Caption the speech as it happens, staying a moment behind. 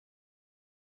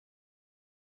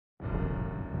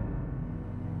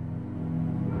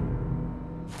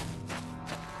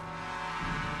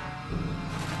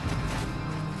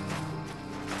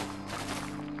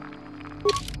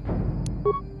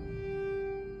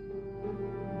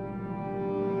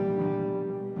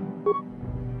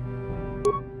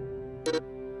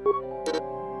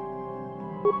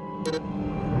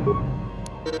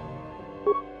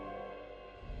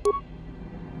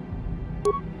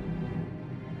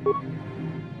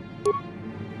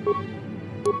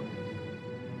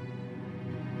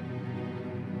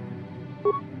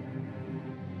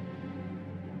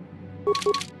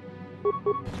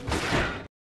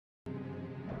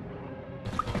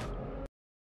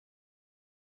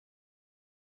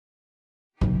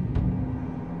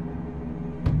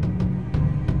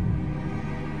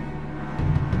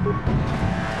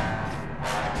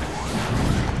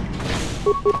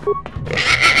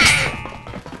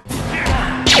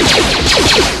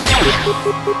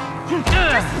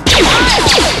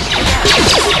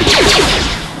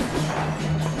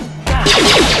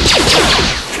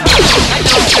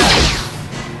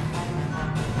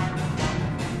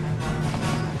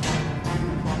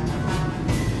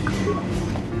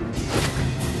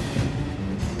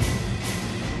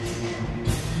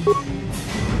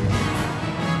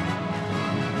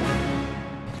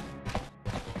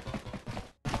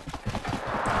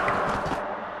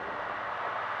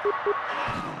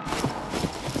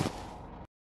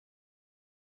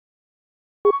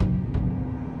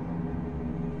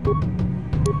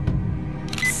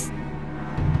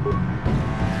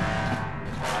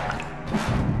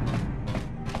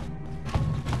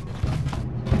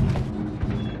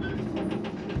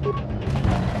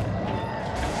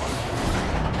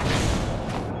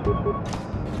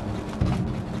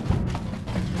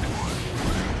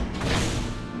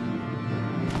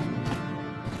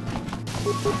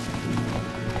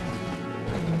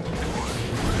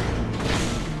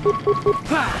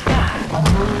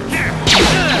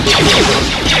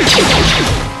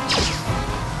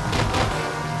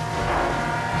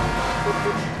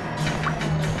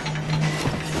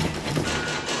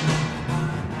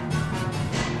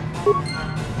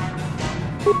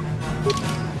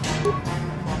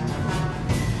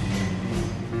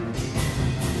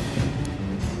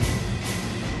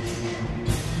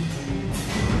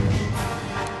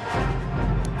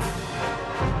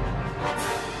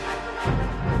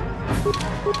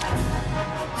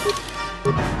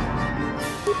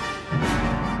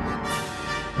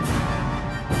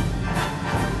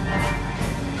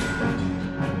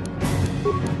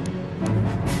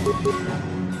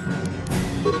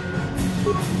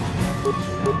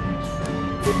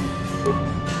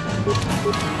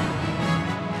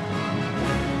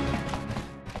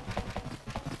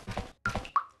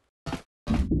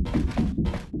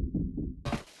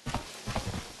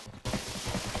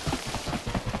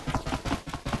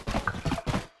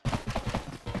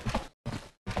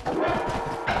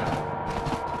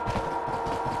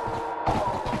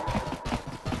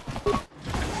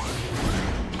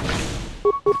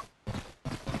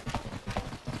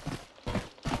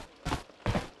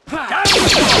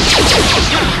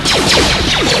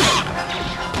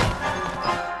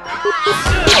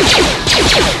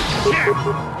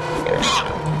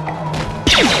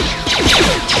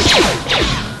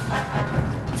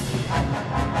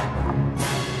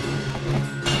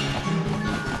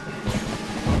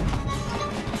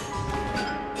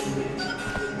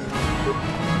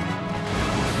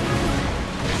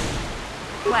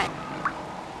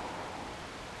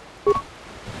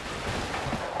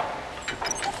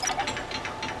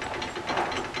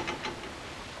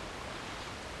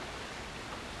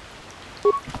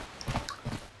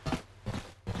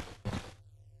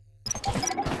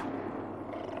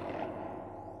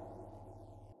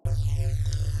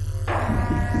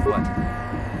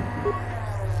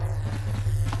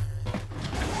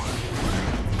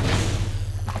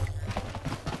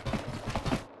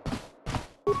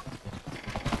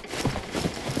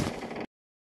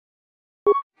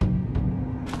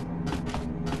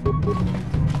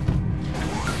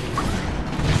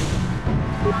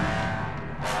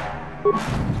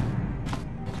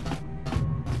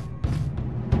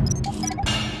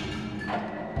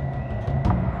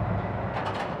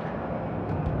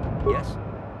Yes?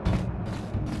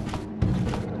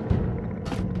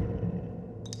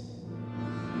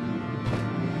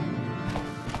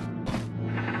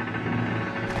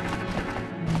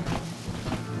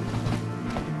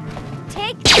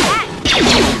 Take that!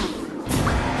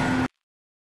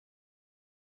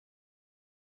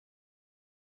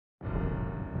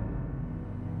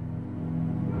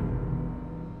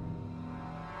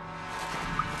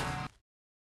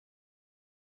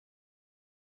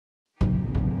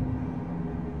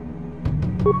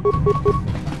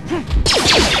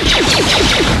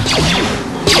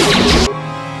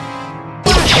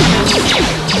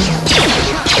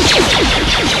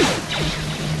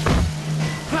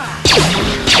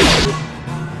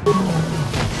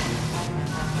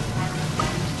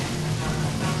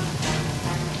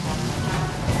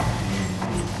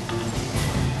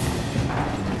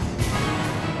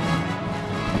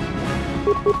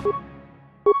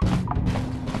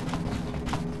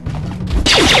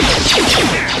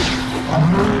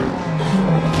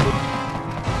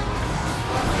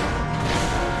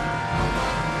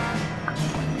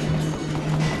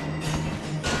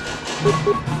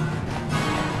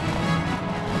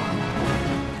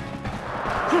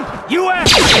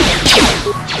 U.S.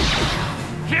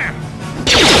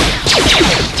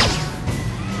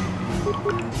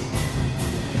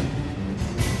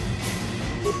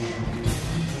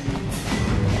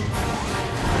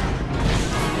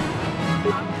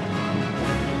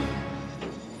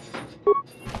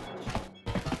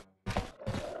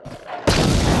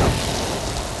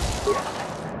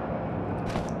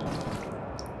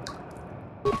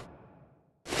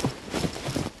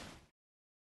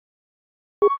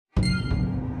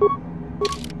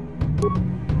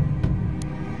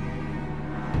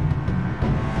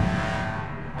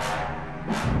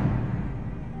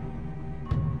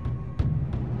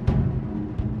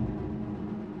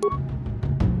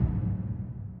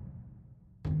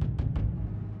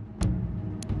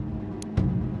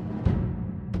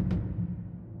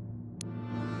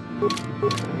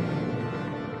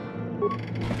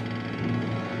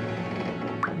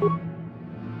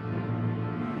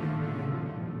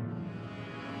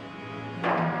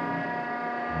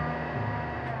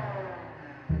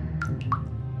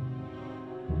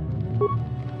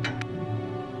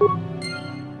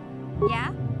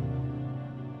 Yeah?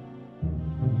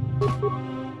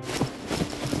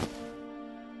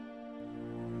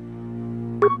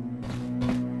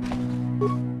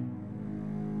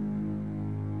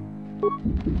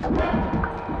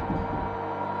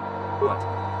 What?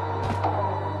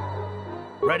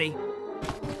 Ready?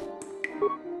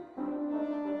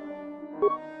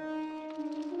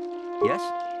 Yes?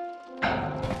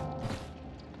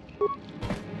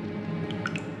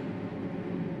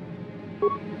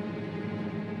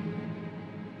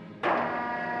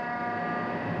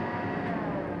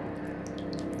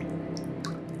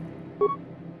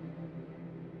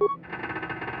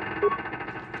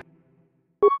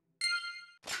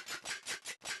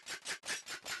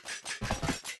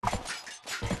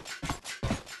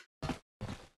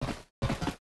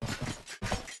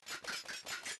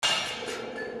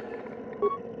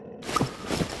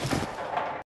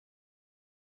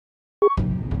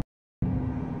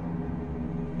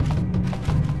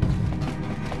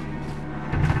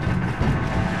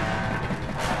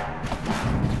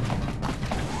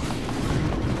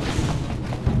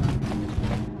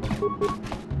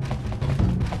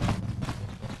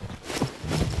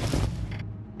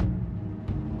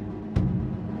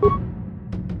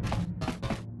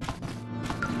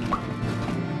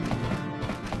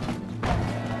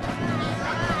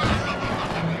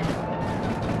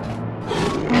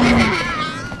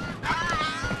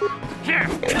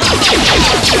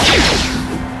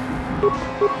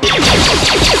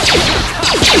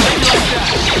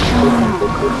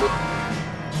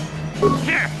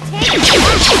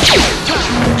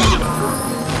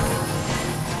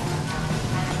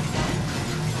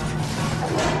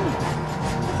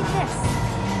 Look at this.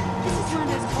 This is one of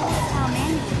those old-style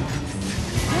manual books.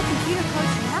 No computer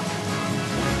codes or nothing.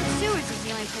 The sewers is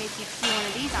the only place you'd see one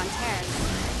of these on Taris.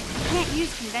 You can't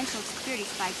use conventional security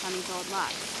spikes on these old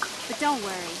locks. But don't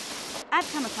worry. I've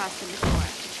come across them before.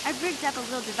 I've rigged up a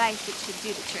little device that should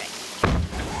do the trick.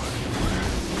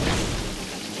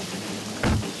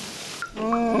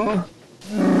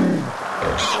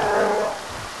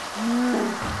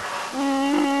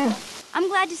 I'm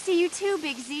glad to see you too,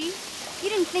 Big Z. You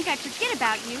didn't think I'd forget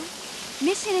about you.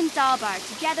 Mission in Zaalbar,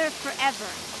 together forever.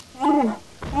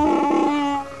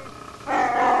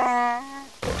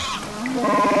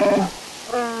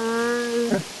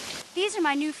 These are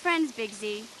my new friends, Big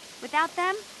Z. Without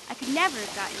them, I could never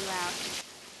have got you out.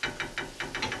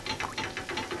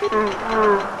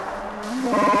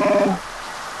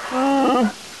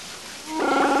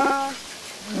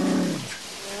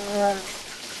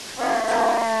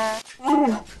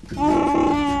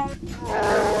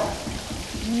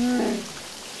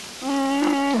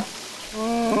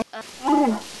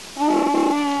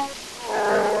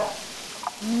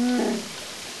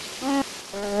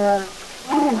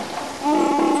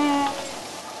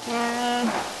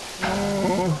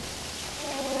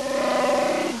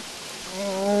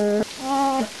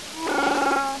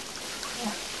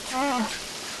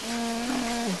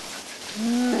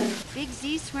 Big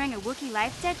Z swearing a Wookiee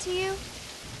life debt to you?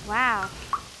 Wow,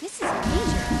 this is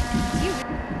major. Do you...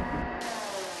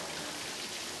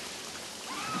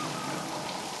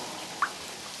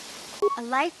 A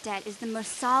life debt is the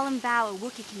most solemn vow a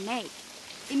Wookiee can make.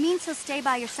 It means he'll stay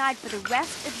by your side for the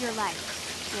rest of your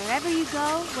life. Wherever you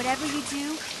go, whatever you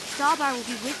do, Zaalbar will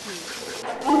be with you.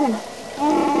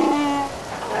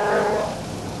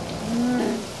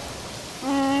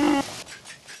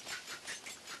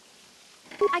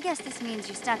 I guess this means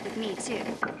you're stuck with me, too.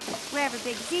 Wherever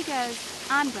Big Z goes,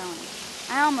 I'm going.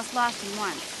 I almost lost him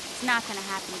once. It's not gonna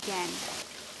happen again.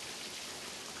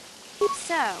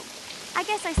 So, I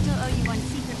guess I still owe you one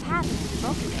secret path into the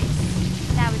Vulcan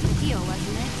base. That was the deal,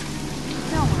 wasn't it?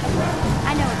 Don't worry.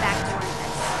 I know a back door to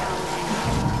that scum thing.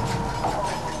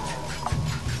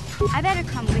 I better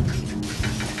come with you.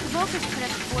 The Vulcans put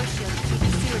up a force shield to keep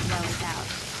the sewer dwellers out.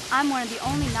 I'm one of the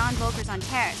only non-Vulcans on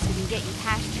Taris who can get you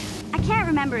past it. I can't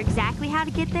remember exactly how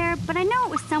to get there, but I know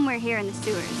it was somewhere here in the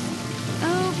sewers.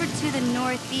 Over to the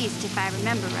northeast, if I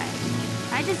remember right.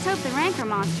 I just hope the Rancor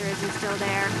monster isn't still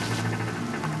there.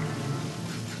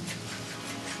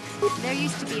 There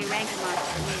used to be a Rancor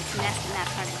monster who made its nest in that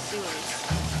part of the sewers.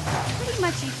 Pretty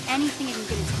much eats anything it can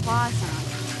get its claws on.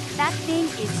 That thing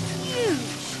is huge!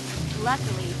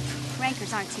 Luckily,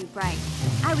 Rancors aren't too bright.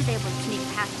 I was able to sneak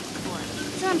past it before,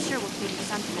 so I'm sure we'll figure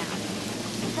something out.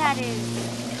 That is,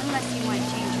 unless you want to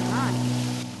change your mind.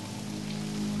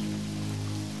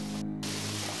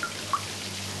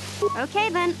 Okay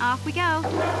then, off we go.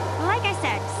 Like I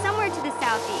said, somewhere to the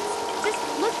southeast.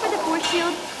 Just look for the force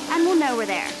shield, and we'll know we're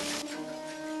there.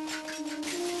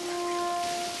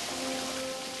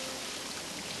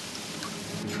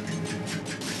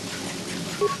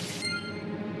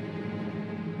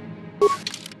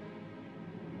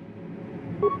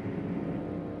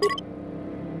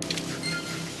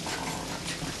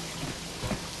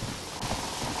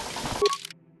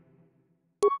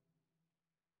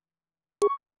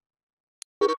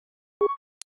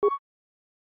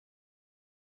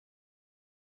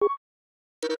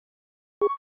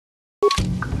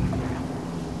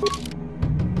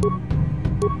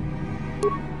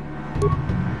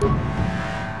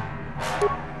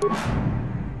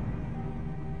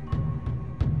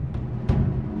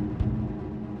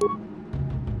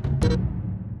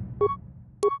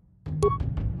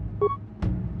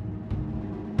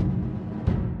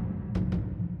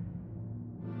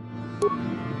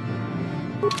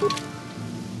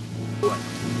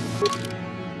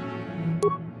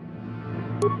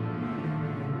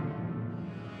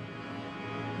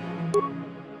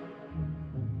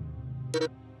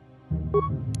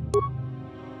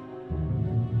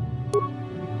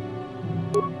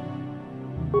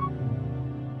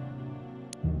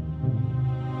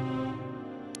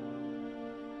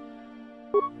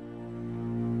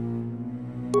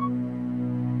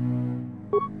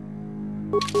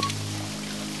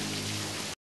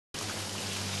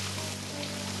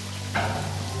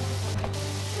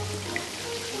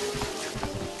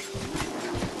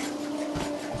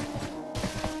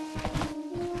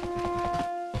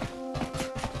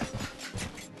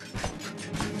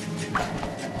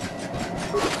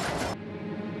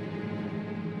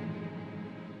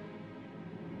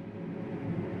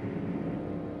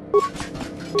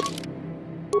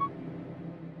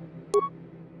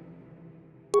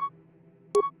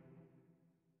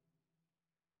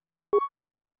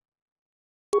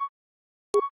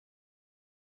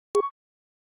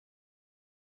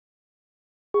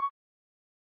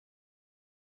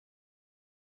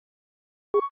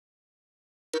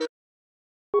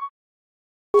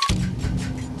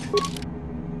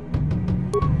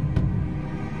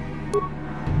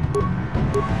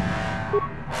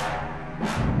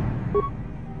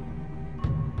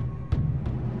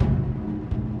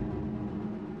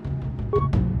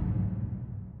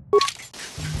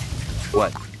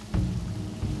 What?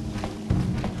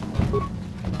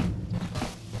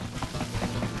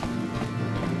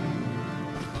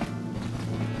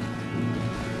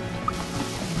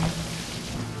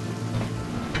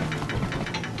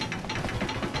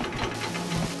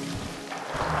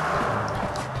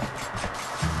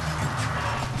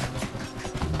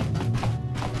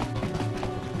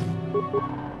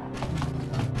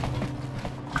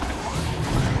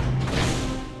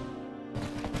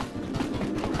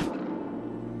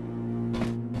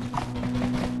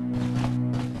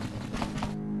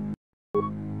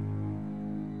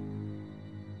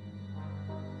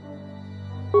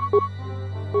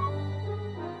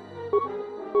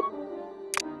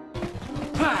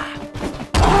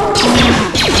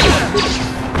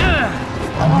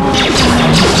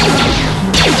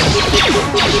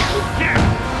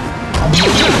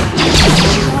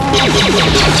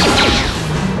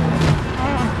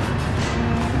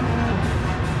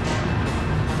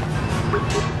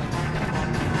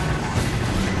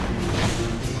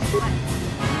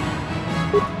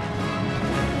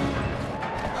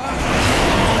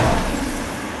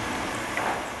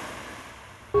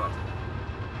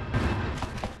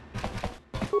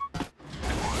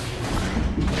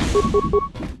 Here!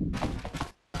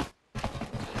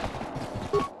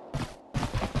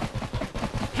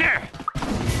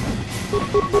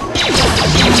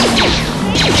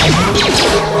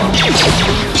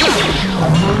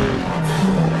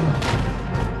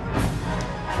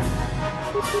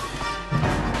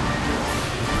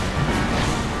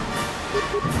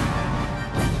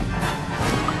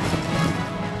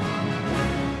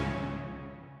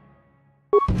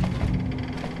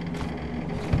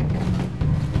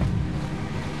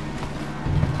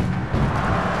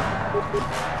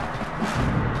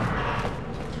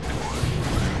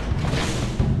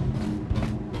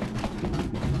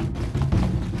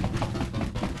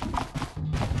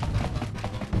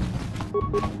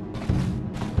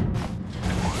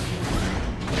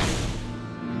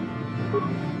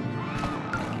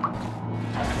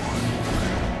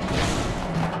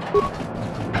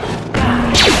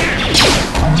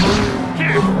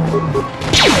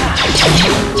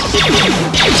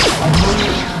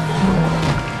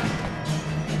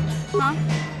 Huh?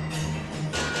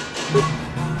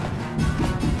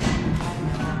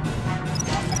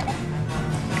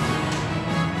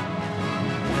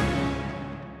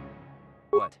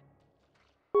 What?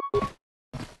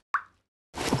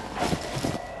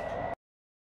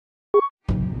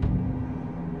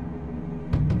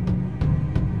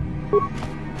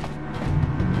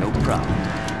 No problem.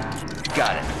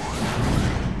 Got it.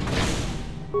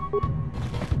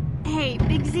 Hey,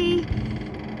 Big Z,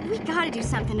 we gotta do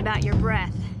something about your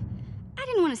breath. I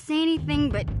didn't want to say anything,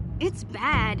 but it's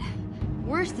bad.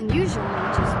 Worse than usual,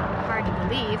 which is hard to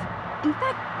believe. In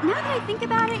fact, now that I think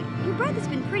about it, your breath has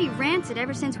been pretty rancid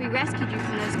ever since we rescued you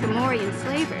from those Gamorrean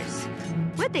slavers.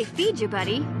 What'd they feed you,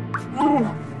 buddy?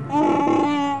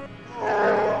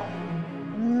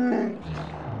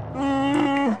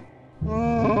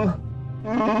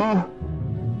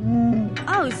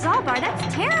 Oh, Zaalbar,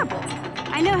 that's terrible.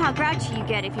 I know how grouchy you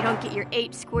get if you don't get your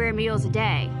 8 square meals a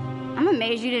day. I'm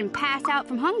amazed you didn't pass out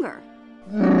from hunger.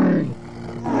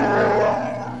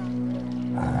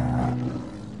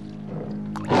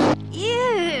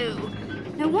 Ew!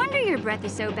 No wonder your breath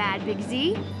is so bad, Big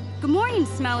Z. Gamorreans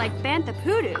smell like bantha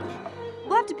poodoo.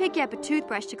 We'll have to pick you up a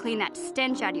toothbrush to clean that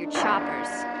stench out of your choppers.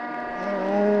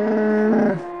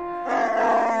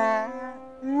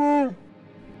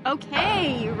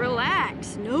 Okay,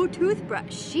 relax. No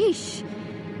toothbrush. Sheesh.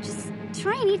 Just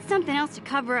try and eat something else to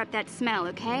cover up that smell,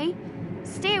 okay?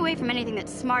 Stay away from anything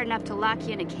that's smart enough to lock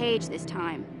you in a cage this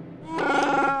time.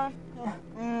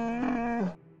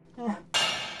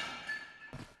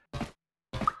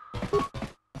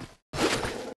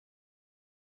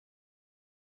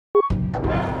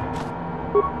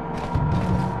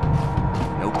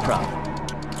 No problem.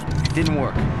 It didn't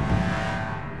work.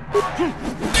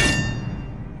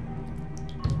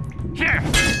 Here!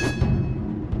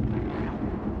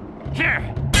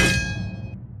 Here!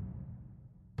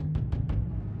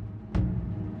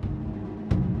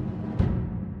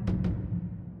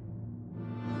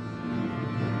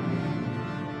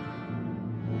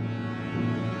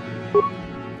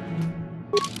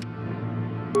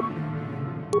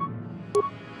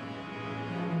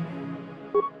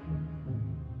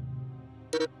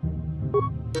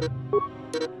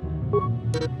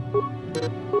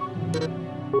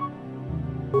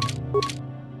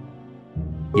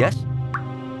 Yes?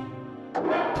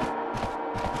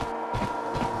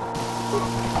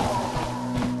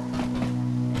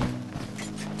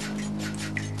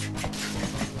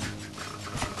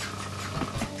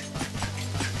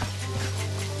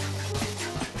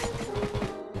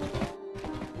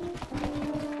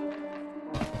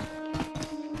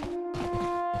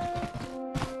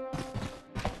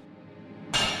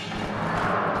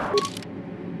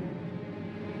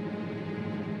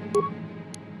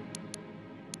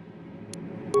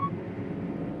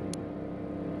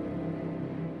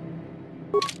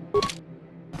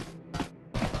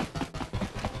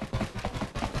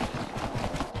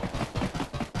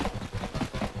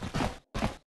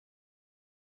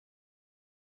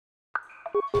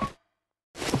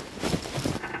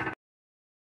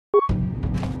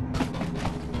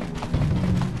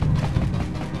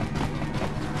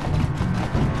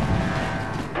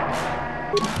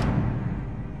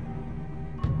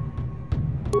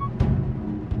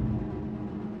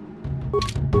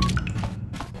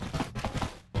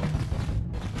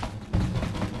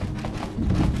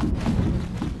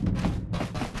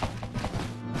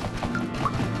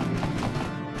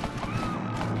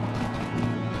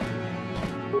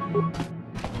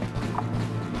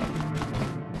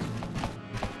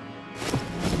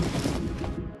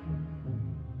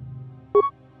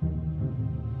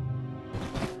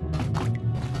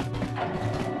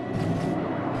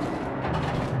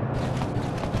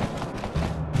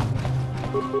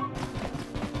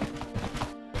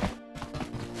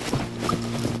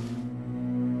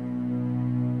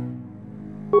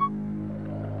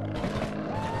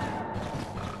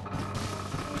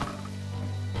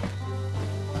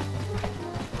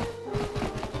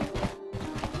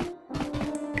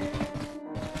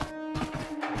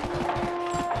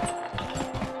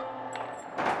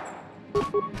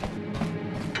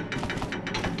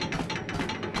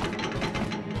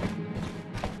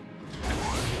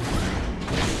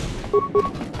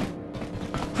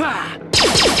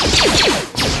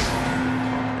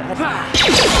 Hey,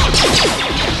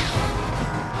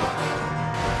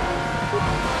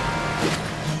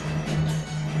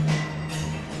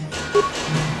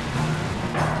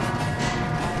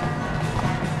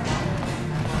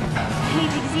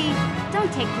 Big Z,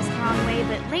 don't take this the wrong way,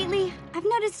 but lately, I've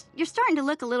noticed you're starting to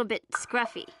look a little bit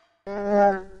scruffy.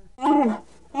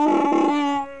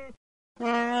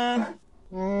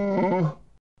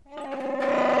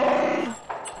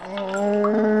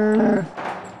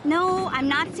 No, I'm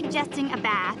not suggesting a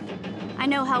bath. I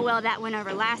know how well that went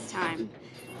over last time.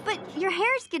 But your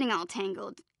hair's getting all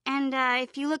tangled, and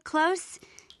if you look close,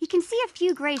 you can see a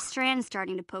few gray strands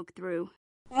starting to poke through.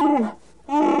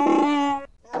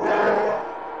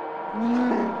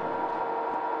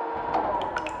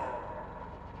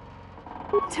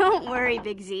 Don't worry,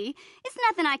 Big Z. It's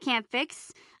nothing I can't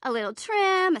fix. A little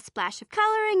trim, a splash of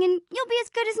coloring, and you'll be as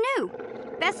good as new.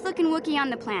 Best looking Wookiee on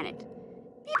the planet.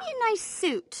 Maybe a nice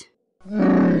suit.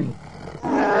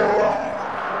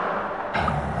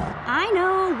 I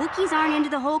know, Wookiees aren't into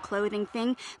the whole clothing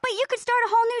thing, but you could start a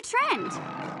whole new trend.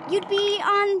 You'd be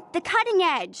on the cutting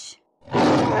edge.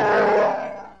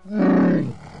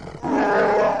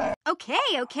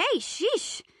 Okay,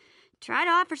 sheesh. Try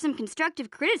to offer some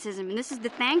constructive criticism, and this is the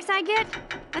thanks I get?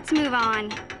 Let's move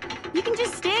on. You can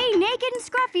just stay naked and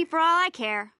scruffy for all I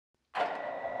care.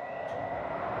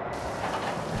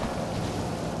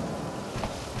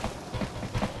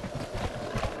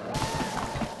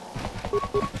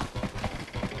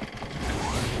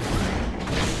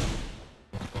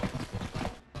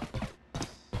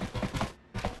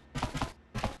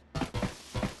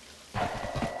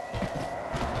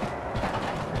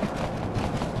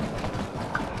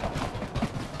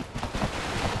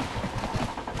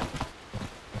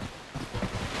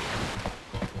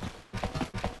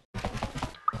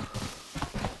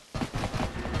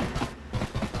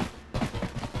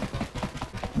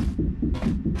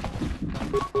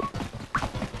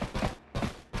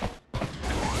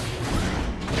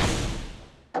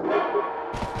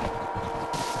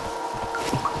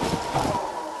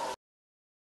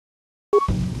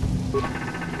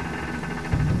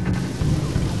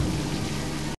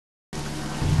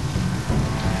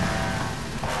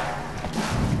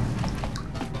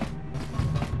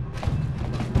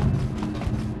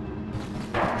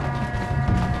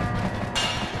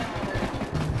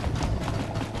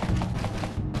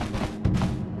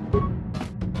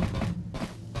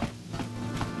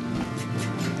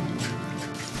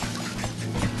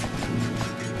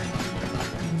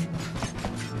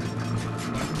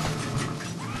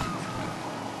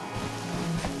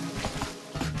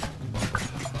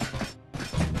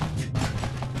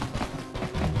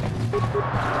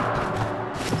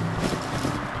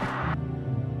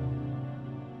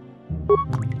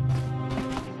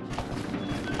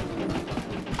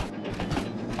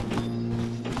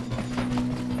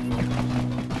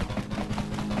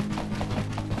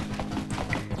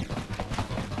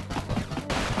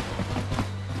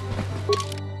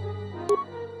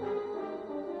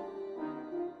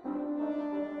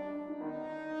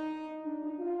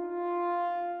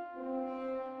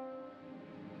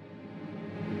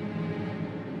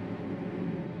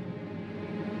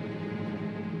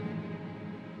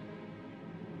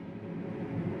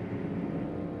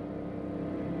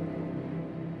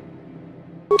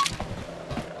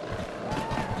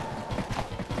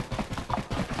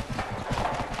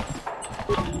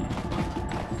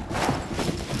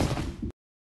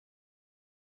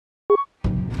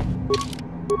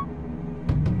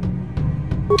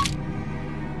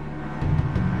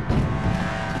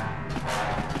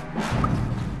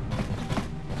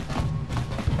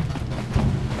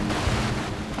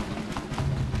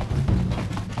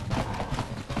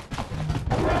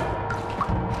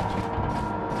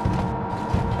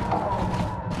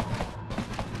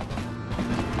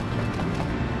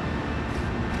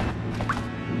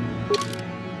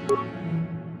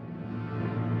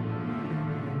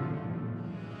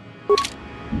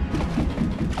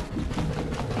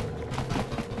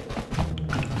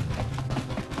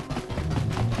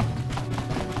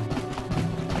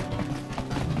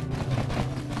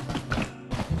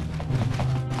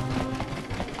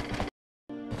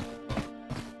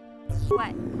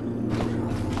 What?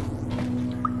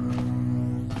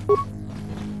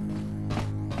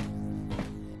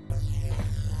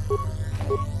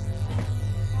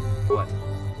 What?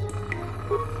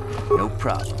 No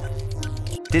problem.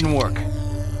 Didn't work.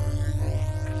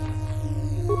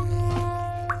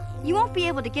 You won't be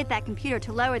able to get that computer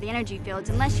to lower the energy fields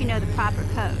unless you know the proper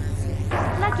codes.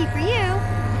 Lucky for you,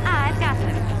 I've got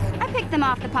them. I picked them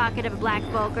off the pocket of a black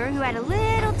Vulgar who had a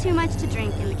little too much to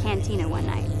drink in the cantina one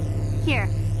night. Here,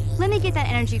 Let me get that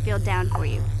energy field down for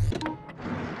you.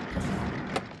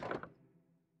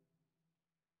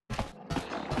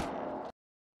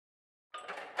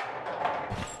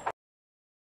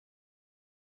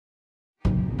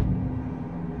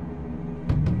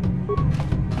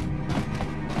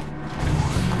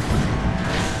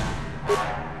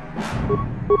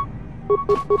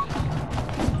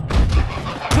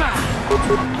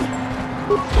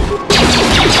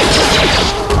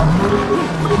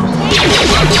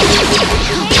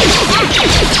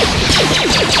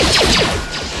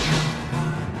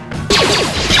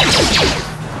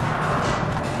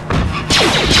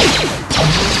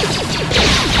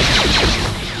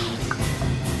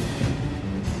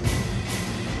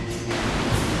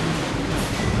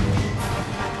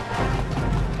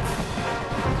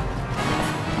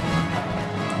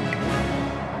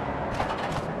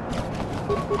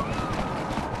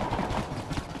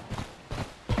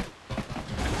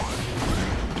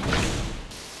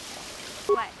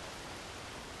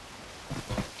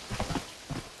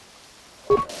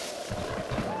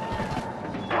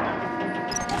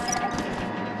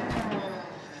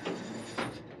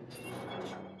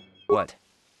 What?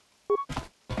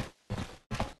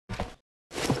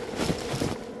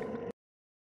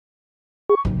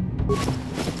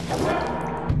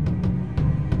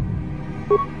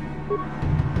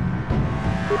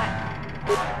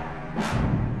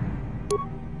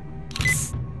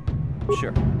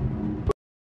 Sure.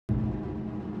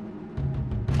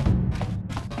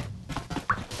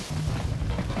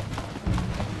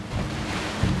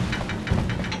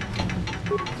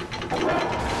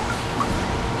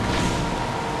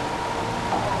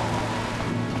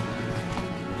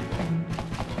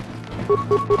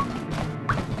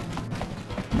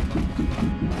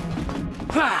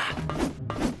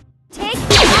 Take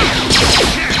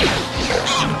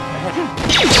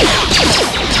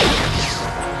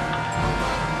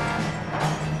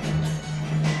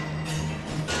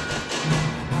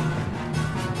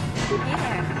Hey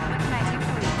there, what can I do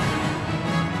for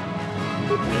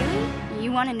you? Really?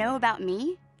 You want to know about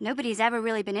me? Nobody's ever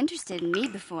really been interested in me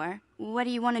before. What do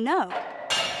you want to know?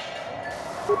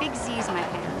 Big Z's my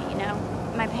family, you know?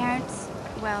 My parents,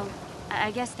 well,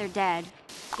 I guess they're dead.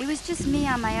 It was just me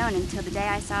on my own until the day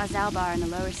I saw Zaalbar in the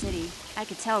lower city. I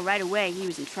could tell right away he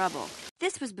was in trouble.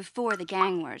 This was before the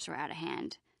gang wars were out of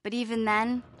hand. But even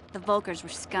then, the Vulkars were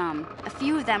scum. A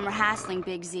few of them were hassling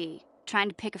Big Z, trying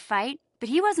to pick a fight, but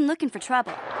he wasn't looking for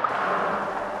trouble.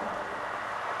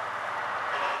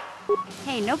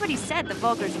 Hey, nobody said the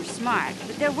Vulkars were smart,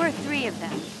 but there were 3 of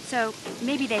them, so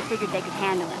maybe they figured they could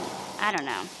handle him. I don't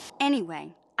know.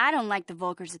 Anyway, I don't like the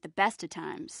Vulkars at the best of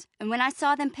times. And when I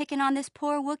saw them picking on this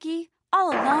poor Wookiee,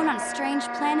 all alone on a strange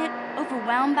planet,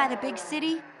 overwhelmed by the big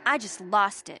city, I just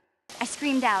lost it. I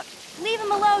screamed out, "Leave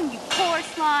him alone, you poor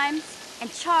slimes!"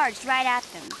 and charged right at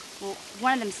them. Well,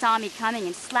 one of them saw me coming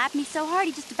and slapped me so hard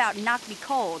he just about knocked me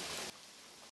cold.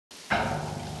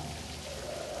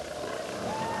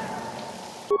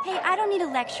 Hey, I don't need a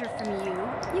lecture from you.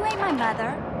 You ain't my mother.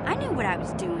 I knew what I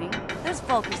was doing. Those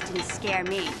Vulkars didn't scare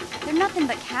me. They're nothing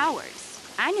but cowards.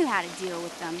 I knew how to deal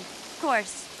with them. Of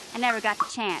course, I never got the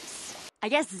chance. I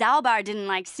guess Zaalbar didn't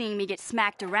like seeing me get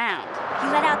smacked around. He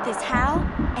let out this howl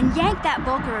and yanked that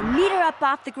Vulkar a meter up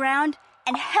off the ground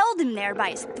and held him there by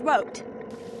his throat.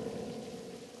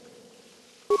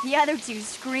 The other 2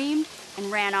 screamed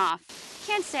and ran off.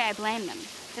 Can't say I blame them.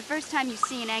 The first time you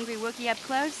see an angry Wookiee up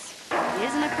close, it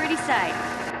isn't a pretty sight.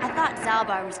 I thought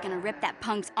Zaalbar was gonna rip that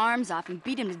punk's arms off and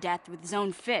beat him to death with his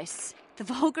own fists. The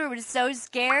Vulkar was so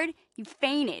scared, he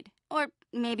fainted. Or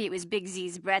maybe it was Big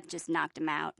Z's breath just knocked him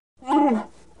out.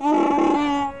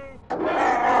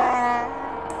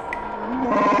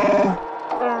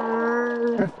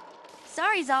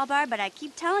 Sorry, Zaalbar, but I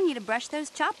keep telling you to brush those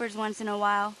choppers once in a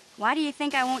while. Why do you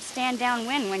think I won't stand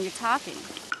downwind when you're talking?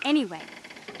 Anyway,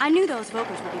 I knew those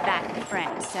Vulkars would be back and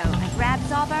friends, so I grabbed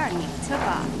Zaalbar and we took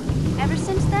off. Ever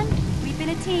since then, we've been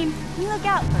a team. We look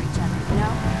out for each other, you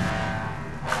know?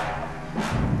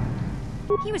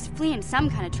 He was fleeing some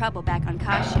kind of trouble back on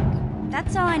Kashyyyk.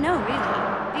 That's all I know,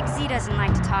 really. Big Z doesn't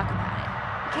like to talk about it.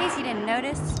 In case you didn't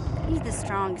notice, he's the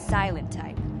strong, silent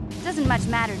type. Doesn't much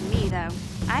matter to me, though.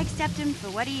 I accept him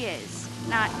for what he is,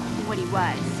 not what he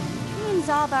was. Me and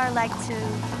Zaalbar like to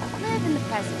live in the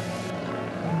present.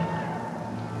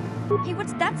 Hey,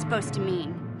 what's that supposed to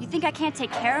mean? You think I can't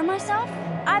take care of myself?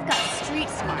 I've got street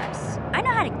smarts. I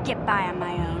know how to get by on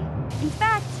my own. In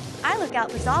fact, I look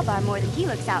out for Zaalbar more than he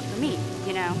looks out for me,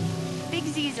 you know? Big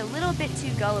Z's a little bit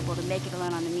too gullible to make it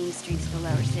alone on the mean streets of the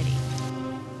lower city.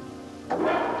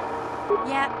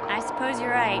 Yeah, I suppose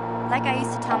you're right. Like I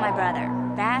used to tell my brother,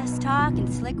 fast talk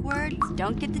and slick words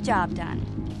don't get the job done.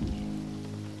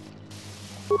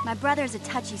 My brother's a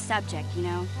touchy subject, you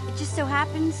know. It just so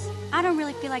happens I don't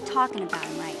really feel like talking about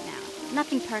him right now.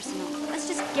 Nothing personal. Let's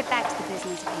just get back to the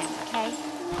business at hand,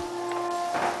 okay?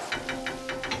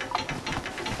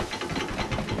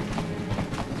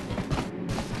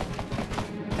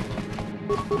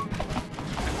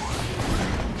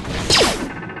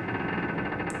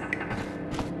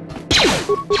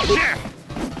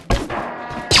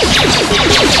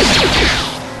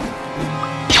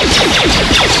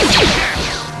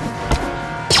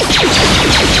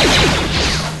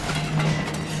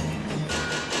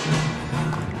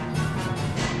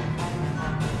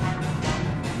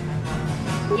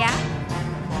 Yeah?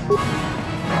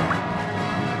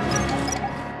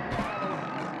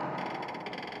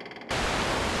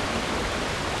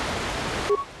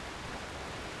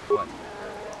 What?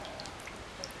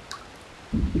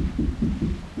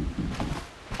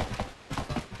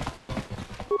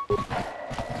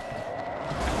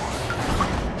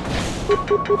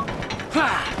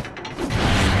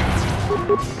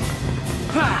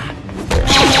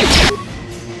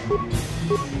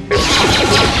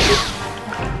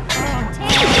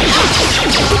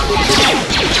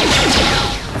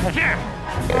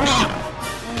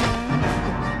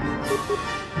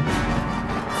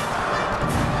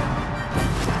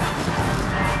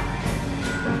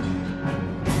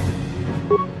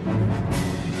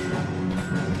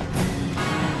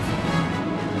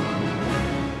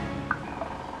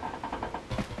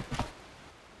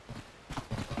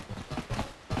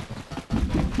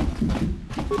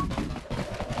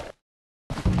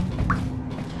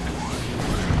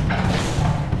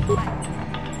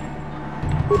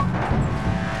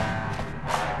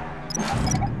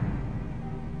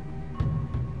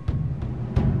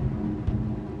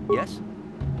 Yes?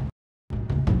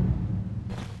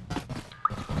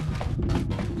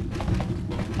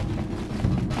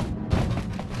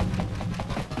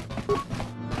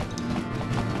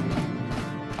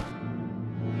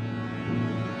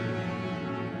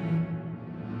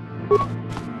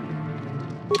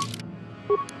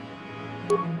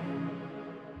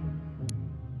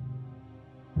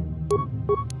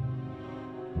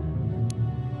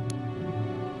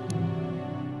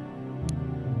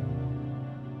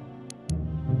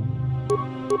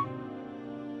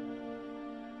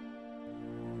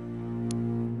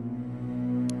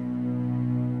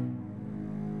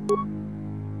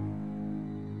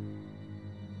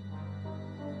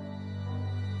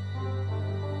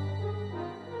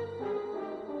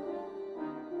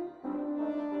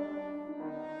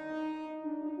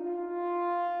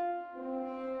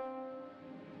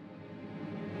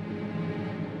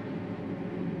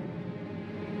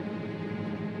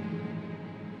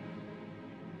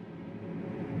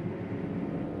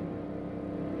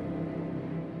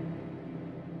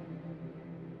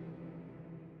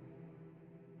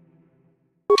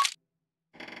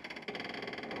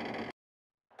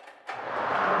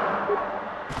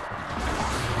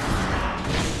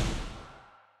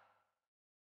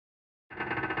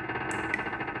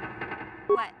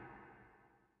 What?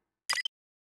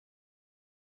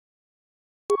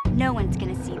 No one's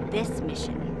gonna see this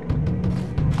mission.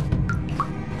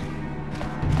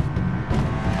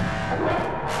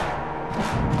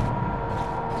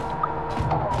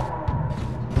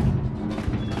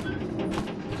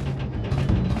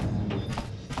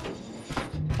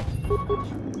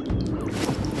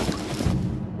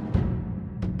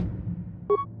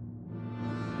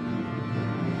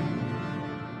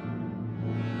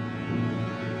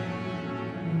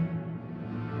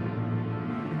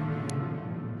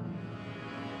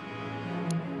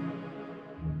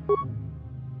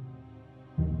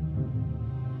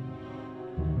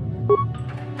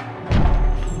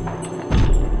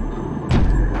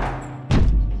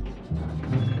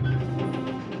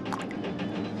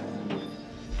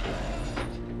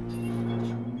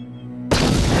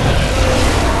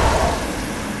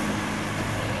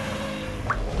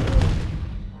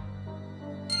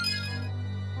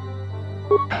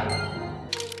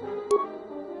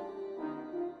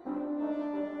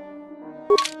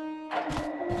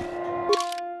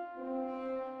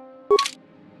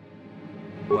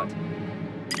 What?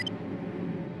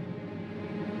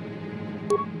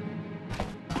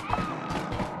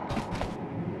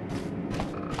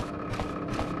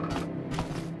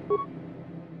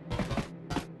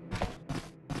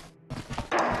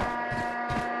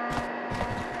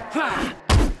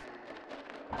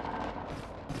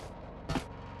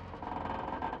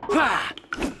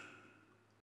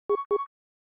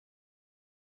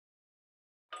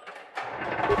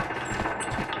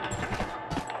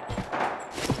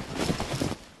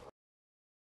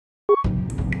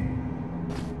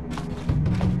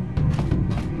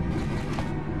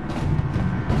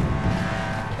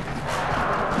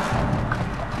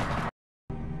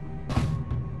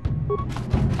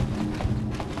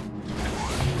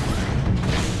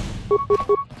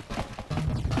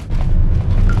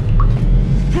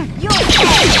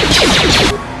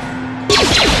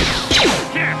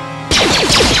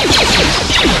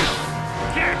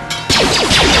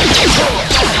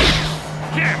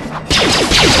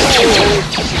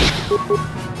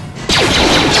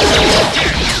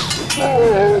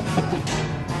 What?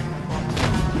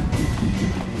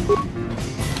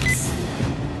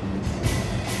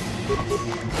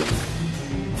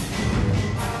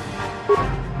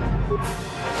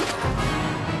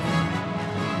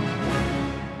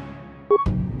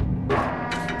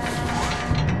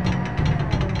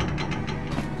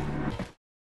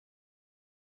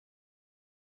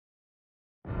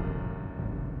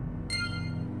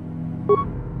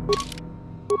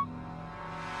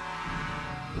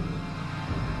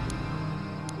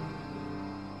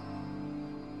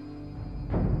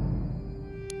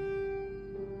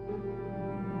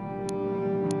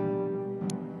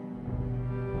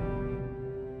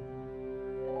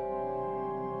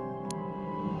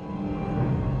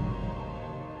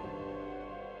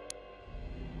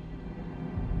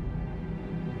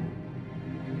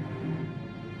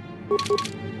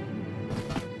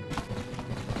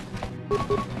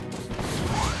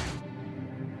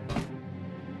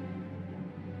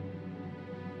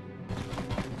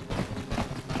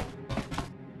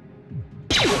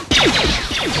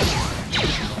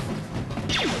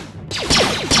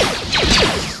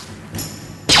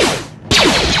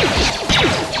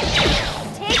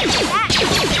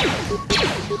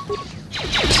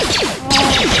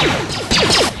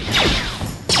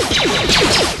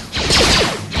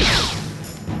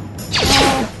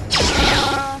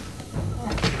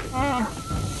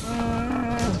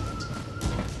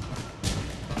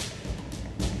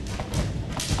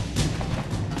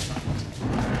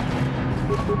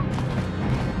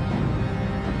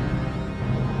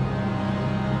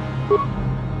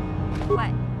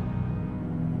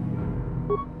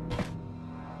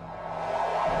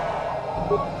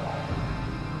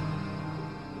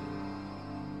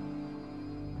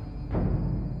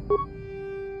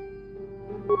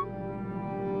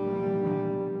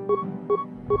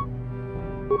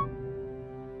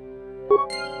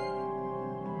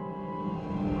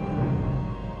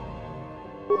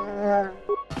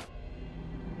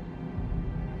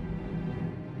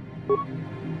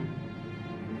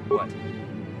 What?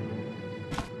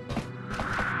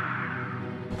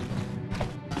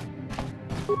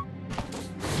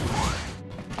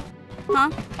 Huh?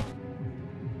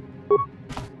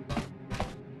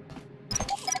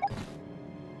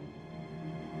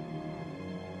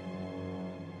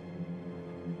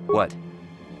 What?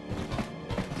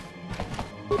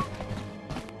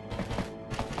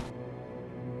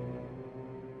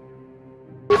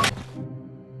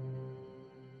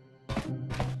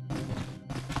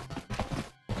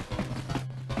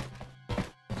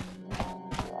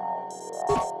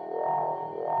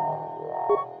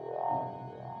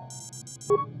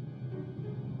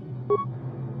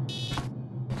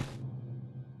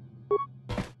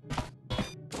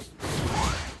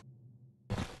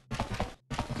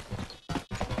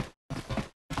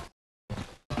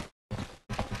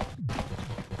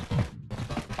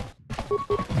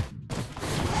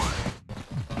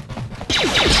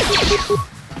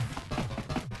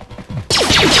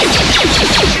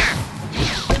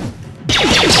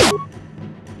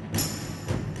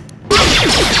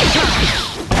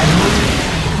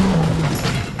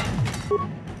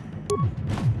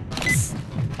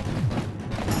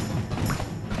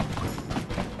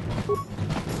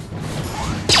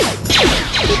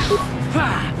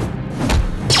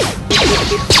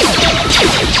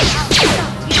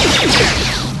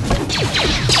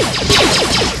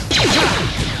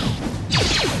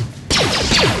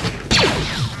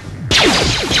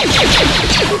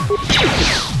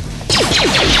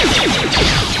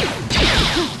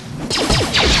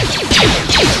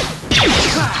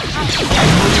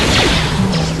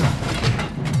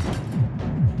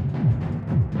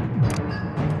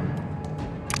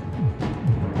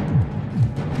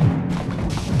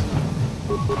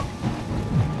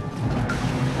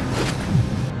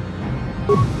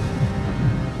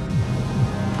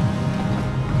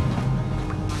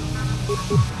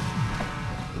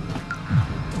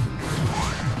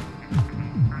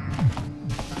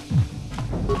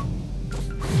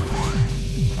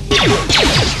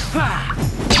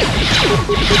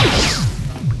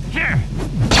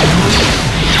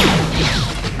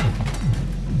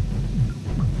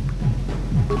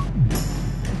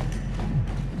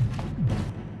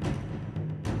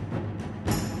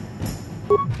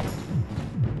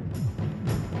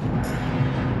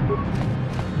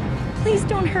 Please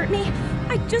don't hurt me.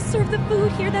 I just serve the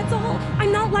food here, that's all.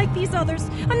 I'm not like these others.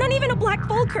 I'm not even a black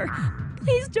Vulcar.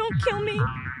 Please don't kill me.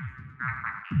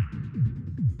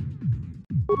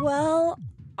 Well,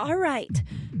 all right.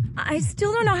 I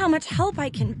still don't know how much help I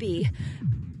can be,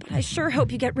 but I sure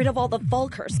hope you get rid of all the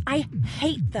Vulcars. I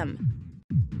hate them.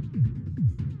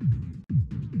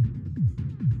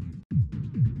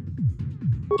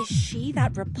 Is she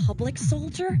that Republic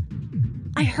soldier?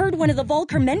 I heard one of the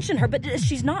Vulcar mention her, but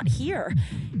she's not here.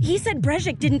 He said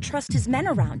Brejik didn't trust his men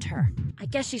around her. I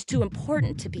guess she's too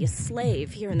important to be a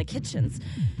slave here in the kitchens,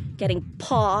 getting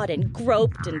pawed and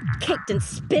groped and kicked and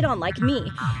spit on like me.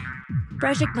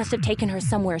 Brejik must have taken her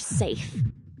somewhere safe.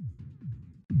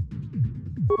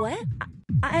 What?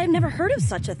 I've never heard of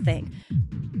such a thing.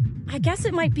 I guess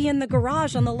it might be in the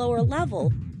garage on the lower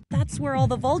level. That's where all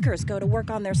the Vulcars go to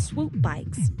work on their swoop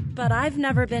bikes. But I've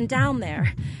never been down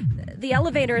there. The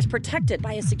elevator is protected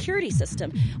by a security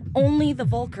system. Only the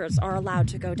Vulcars are allowed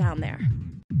to go down there.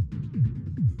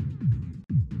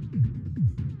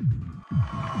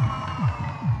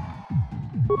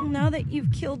 Now that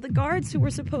you've killed the guards who were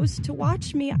supposed to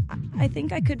watch me, I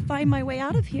think I could find my way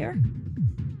out of here.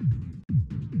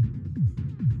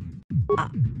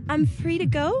 I'm free to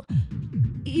go?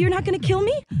 You're not gonna kill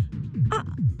me?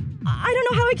 I don't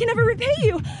know how I can ever repay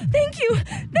you. Thank you.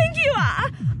 Thank you.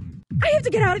 I have to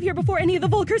get out of here before any of the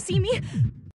Vulcars see me.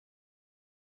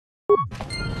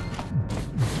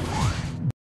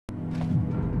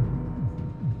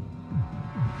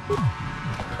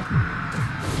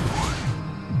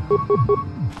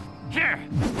 Here!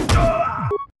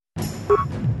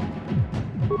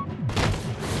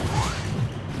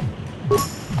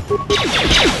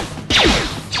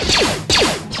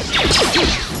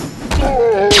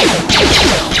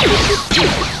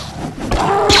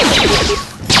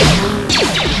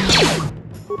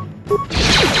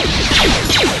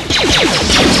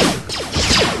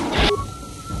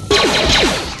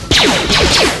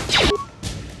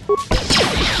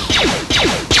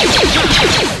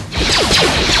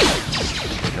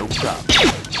 No problem.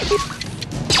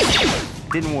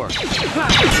 Didn't work.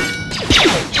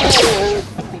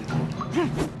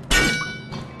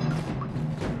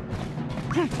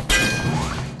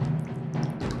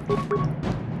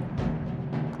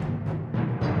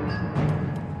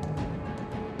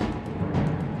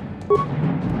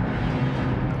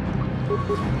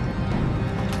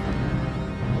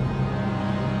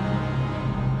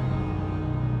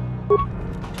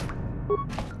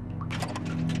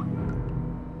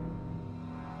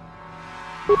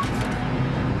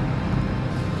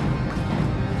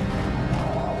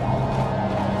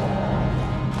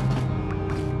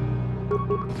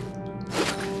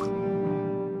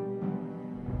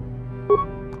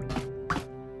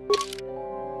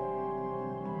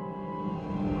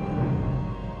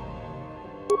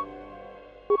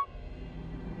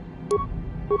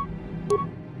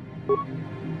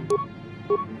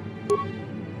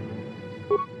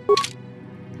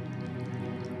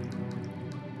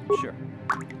 Sure.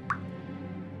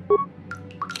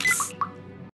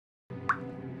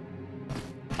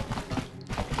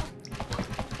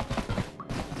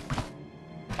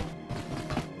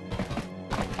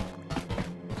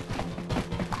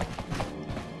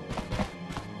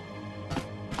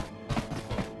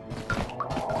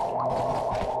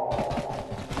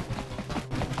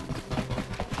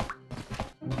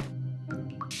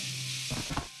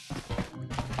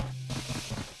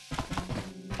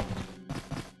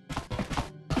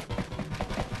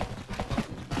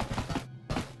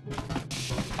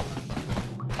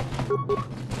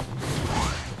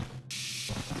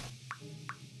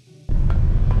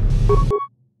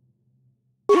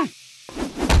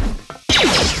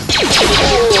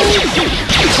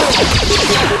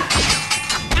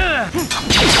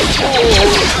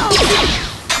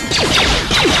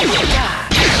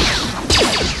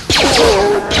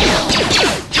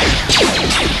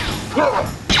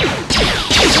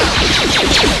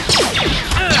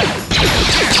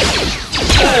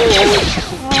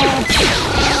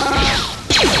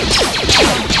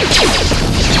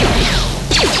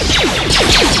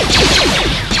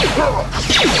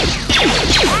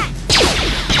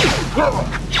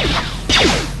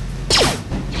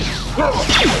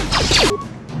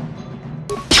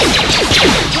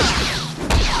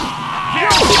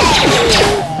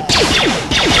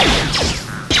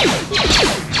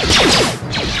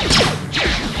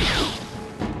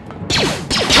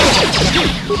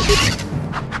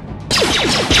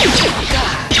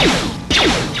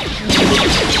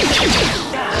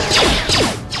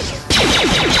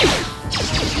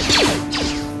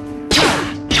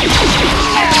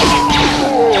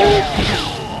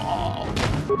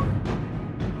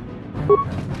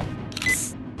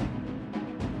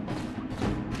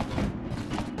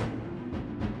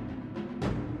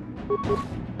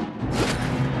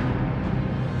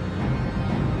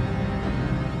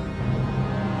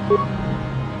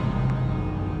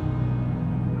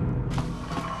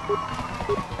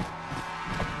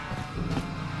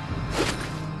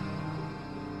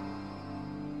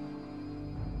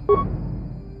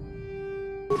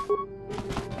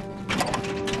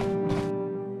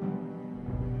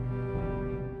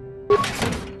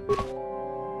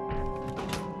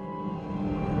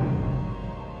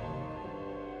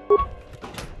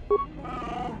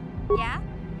 Yeah?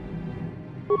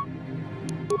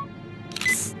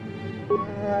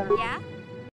 Yeah?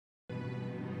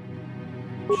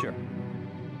 Sure.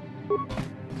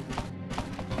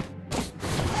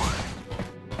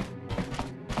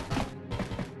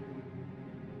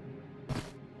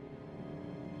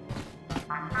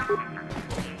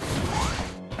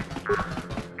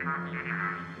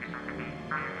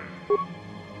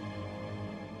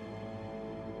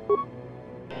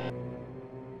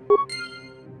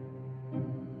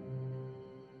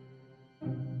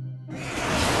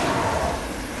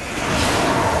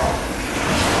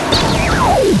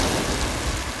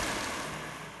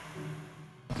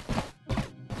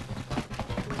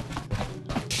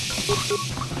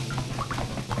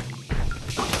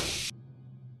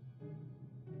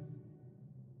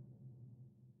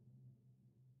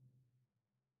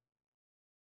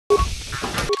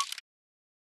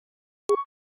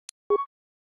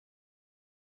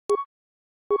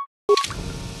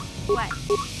 What?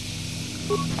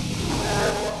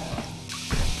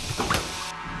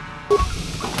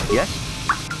 Yes?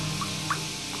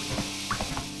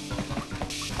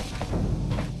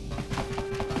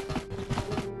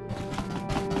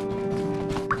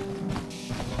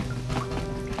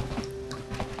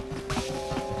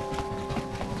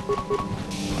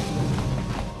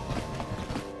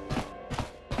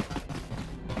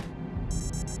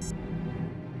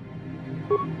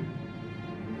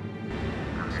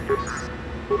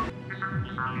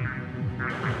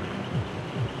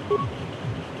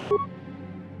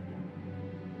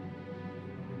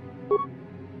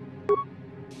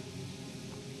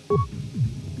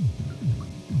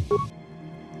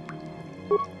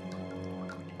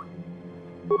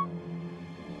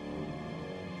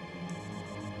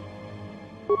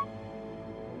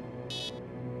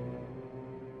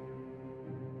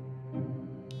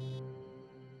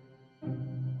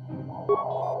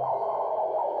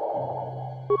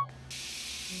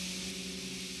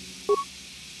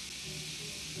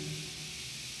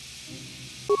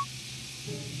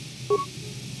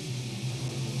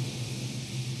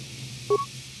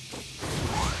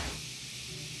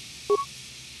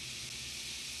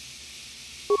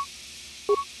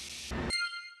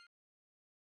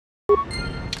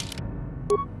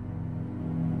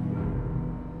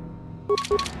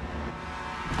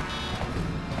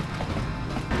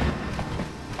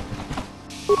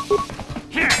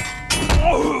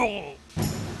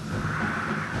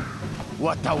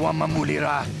 Watawa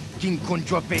mamulira,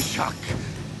 kinkonjo peshak.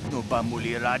 No ba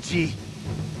muliraji,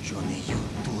 jone yu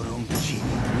turungchi,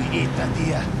 wi eta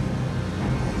dia.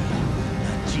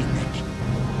 Na jinek,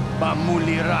 ba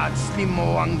mulirat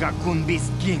slimo anga kun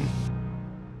bisking.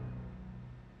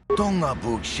 Tonga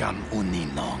bugsham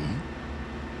uninong,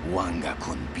 wanga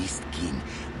kun bisking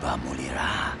ba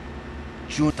mulira.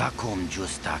 Jutakum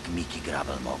justak miki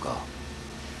grabel mogo.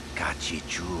 Kachi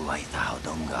chu ay tao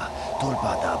donga,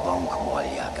 tulpa da bonk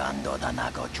molya gando da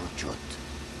nago chuchut.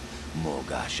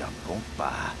 Moga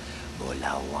shampumpa,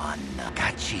 bolawan.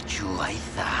 Kachi chu ay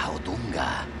tao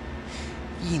donga.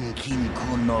 Inkin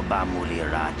kuno ba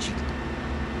mulirachi.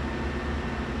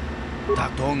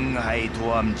 Tatong ay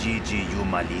tuam jiji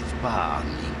yumalit pa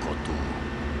ang inkotu.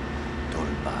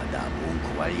 Tulpa da bonk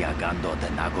molya gando da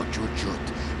nago chuchut.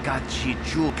 Kachi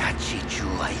chu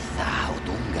ay tao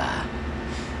donga.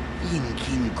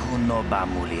 Inkin kuno ba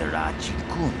mulirachi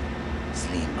kun.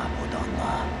 Slimba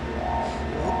podonga.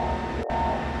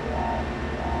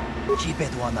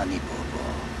 Chipedwana ni bobo.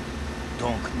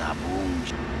 Donk na bung.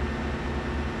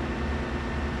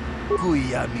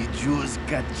 Kuya mi jus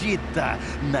kachita.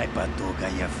 Naipatoga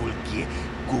ya fulki.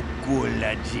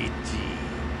 Kukula jiti.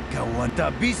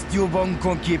 Kawanta bistyo bong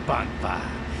konki pangpa.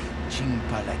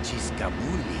 Chingpala chiska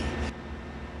muli.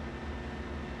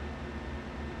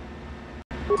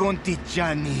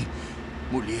 Contigiani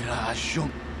mulira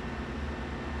shung.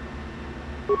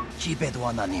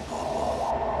 Chipedwana ni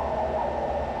bobo.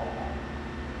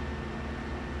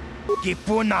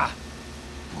 Kipuna.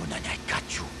 Puna nyay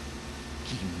kachu.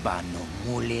 Kimbano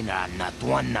mulina na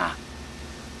tuana.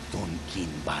 Ton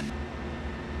kinban.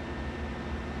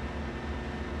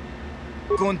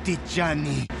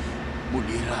 Contigiani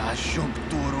mulira shung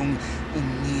turung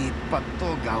umi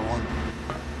patogawon.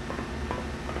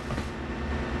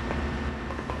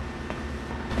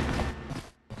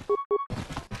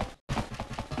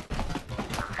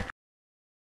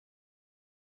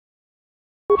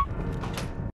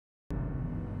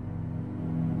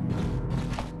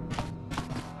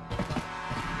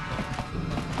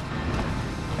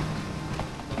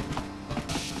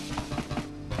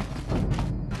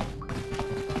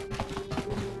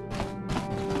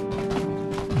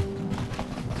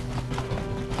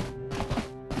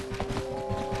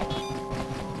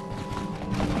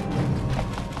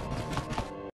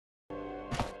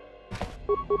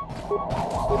 Yeah?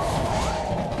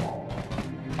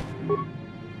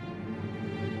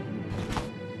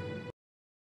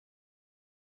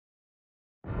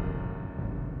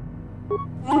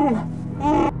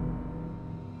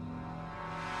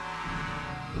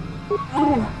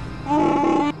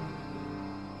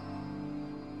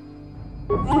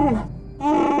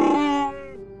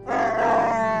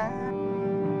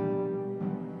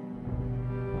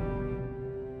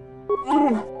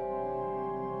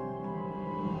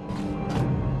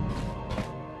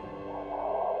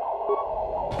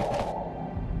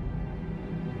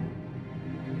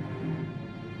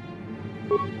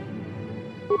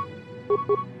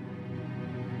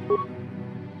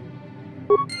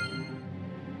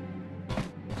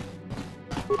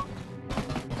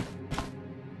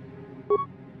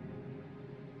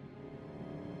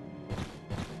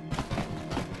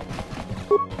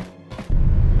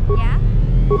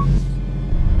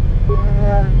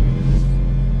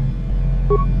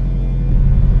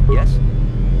 Yes?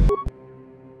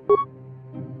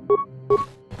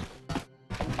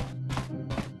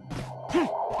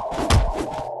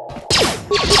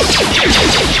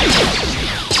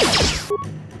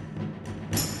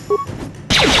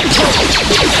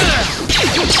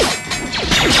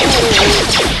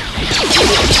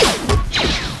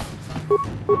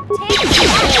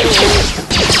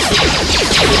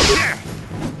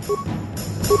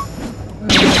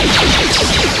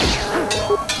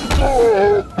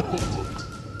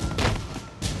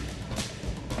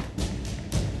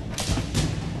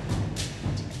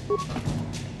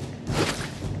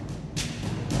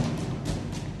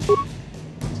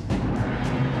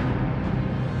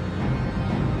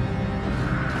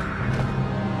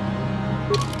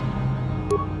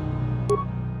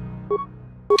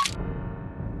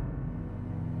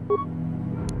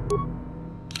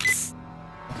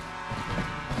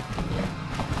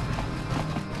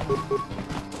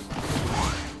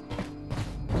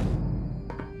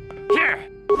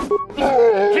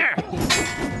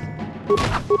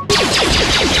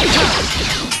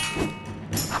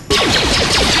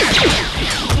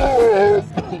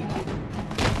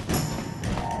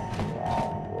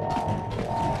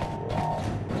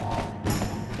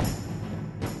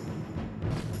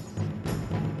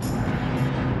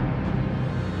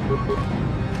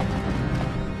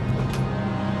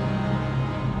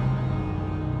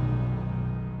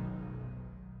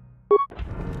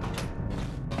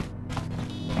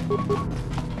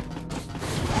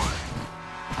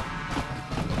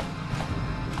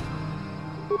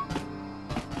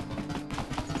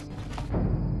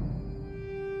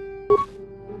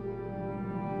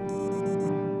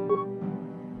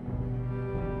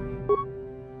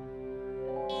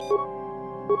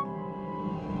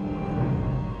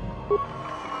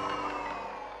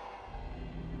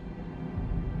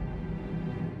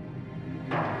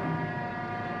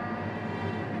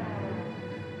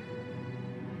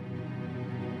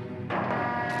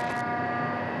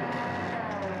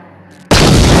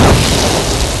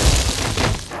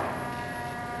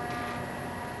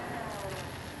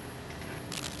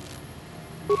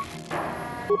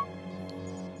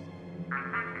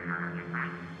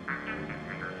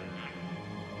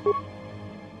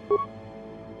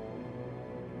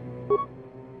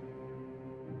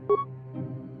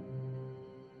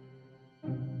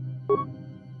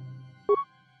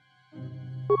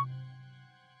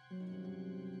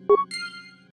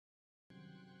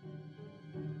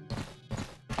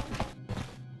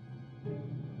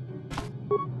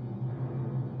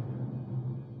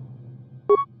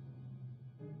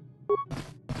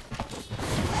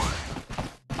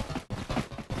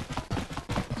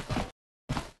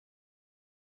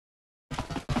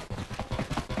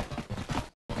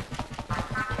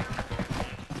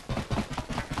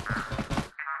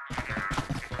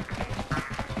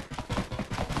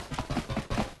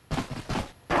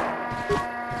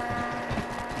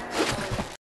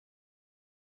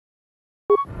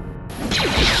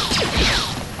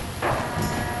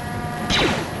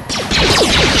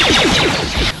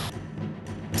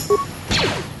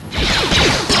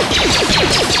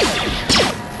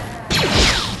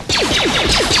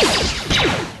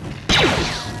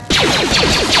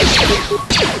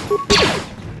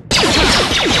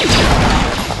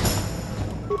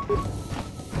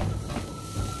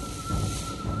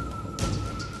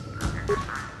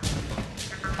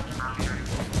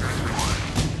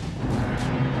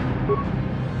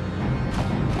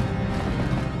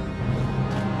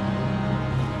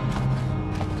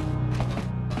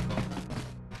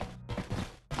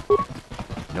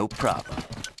 No problem.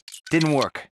 Didn't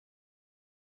work.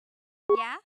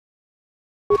 Yeah?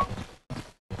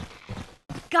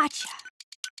 Gotcha.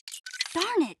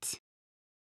 Darn it.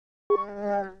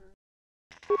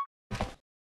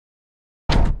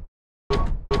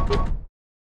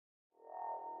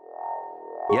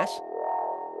 Yes?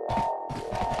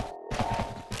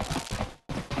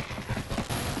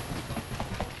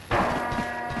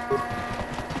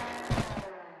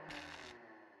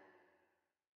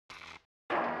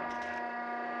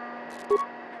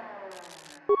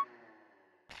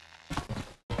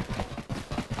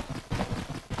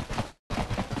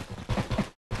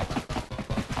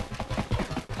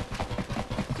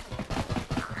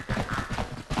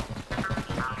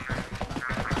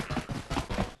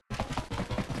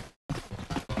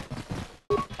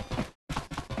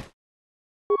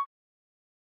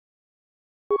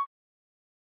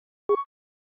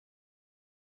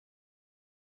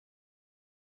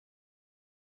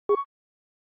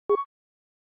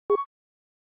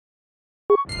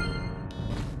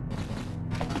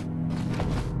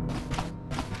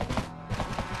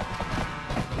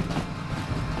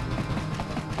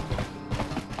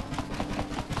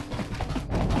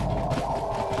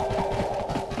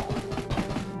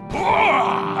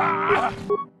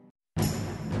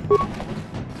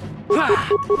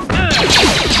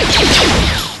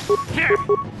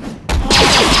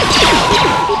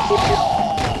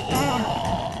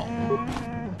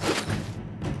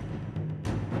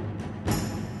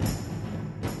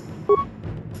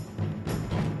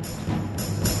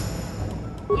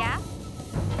 Yeah?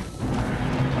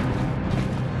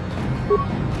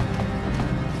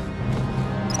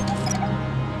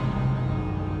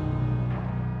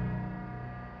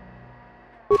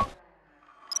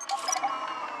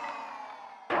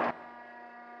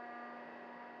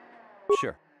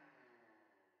 Sure.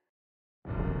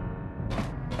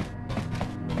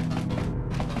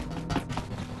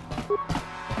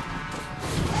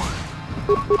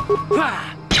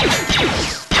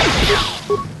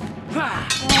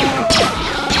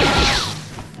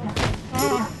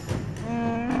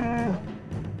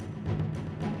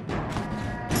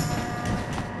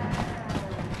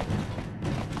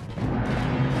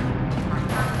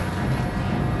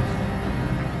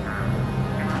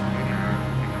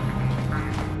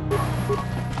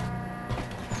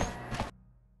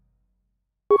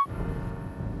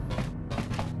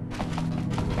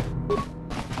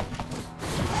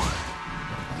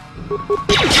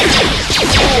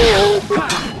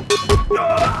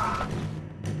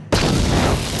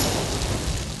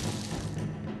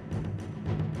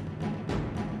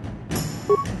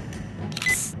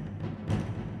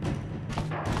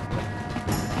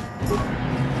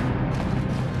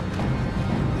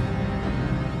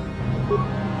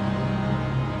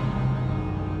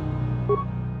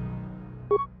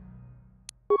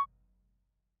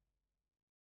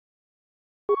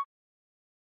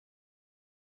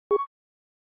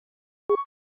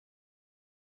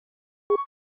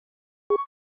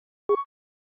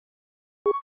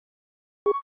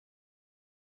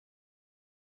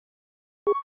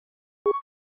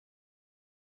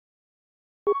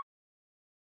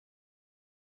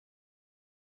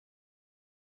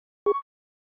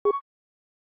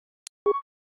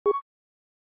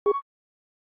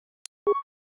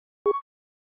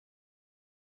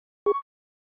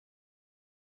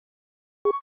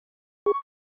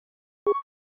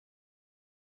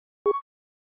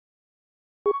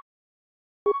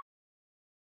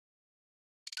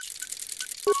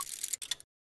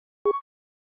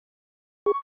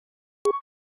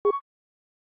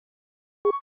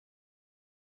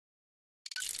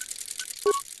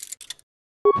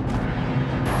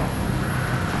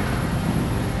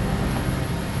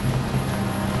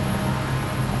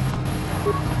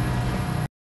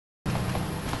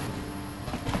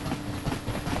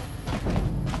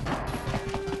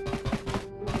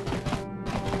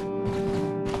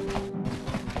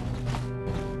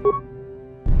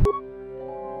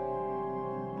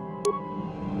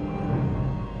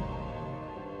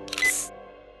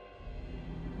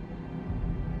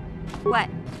 What?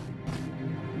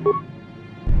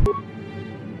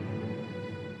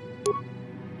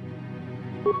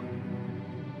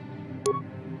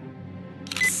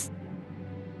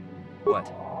 What?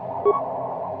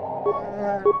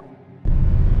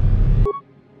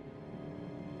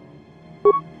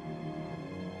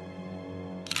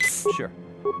 Sure.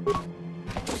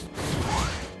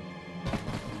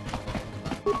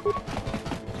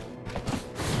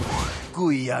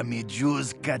 Kuya mi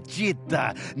juz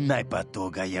kachita,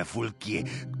 naipatoga ya fulki,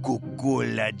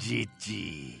 kukula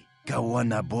jichi.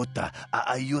 Kawana bota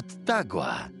aayut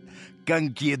tagwa.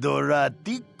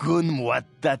 Kankidorati kun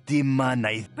watati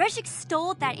manay. Breshik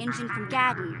stole that engine from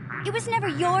Gadden. It was never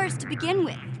yours to begin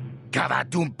with.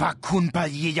 Kavatumpa kun pa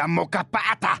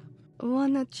yiyamokapata.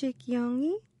 Wanna chick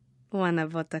yongi? Wanna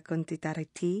vota con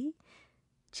titariti?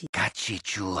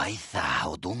 Kachichu aitha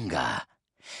odunga.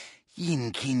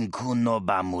 Yinkin kuno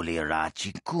bamulira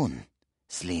chikun.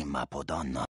 Slima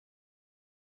podonna.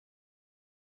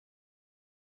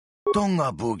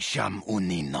 Tonga bugsham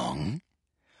uninong.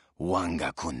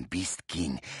 Wanga kun beast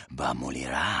king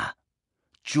bamulira.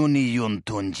 Chuni yun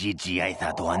tunjiji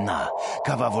aitha doana.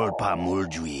 Kavavulpa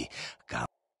muljui.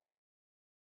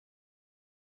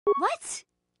 What?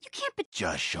 You can't be.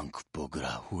 Jashunk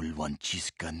bogra hulwan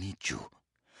chiska nichu.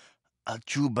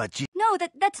 Achubachi. No,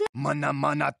 that's not.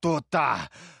 Mana tota.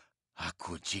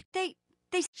 Akuchik. They.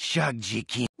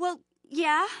 Shagjiki. Well,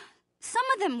 yeah. Some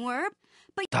of them were,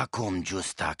 but. Takum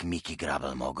justak miki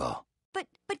grabel mogo. But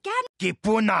Gad.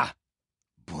 Kipuna!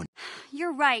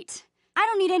 You're right. I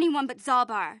don't need anyone but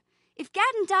Zaalbar. If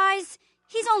Gadden dies,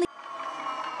 he's only.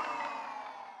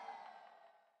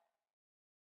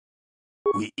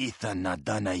 We itha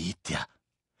nadana itya.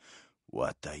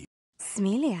 What are you?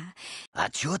 Smilia.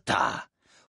 Achuta!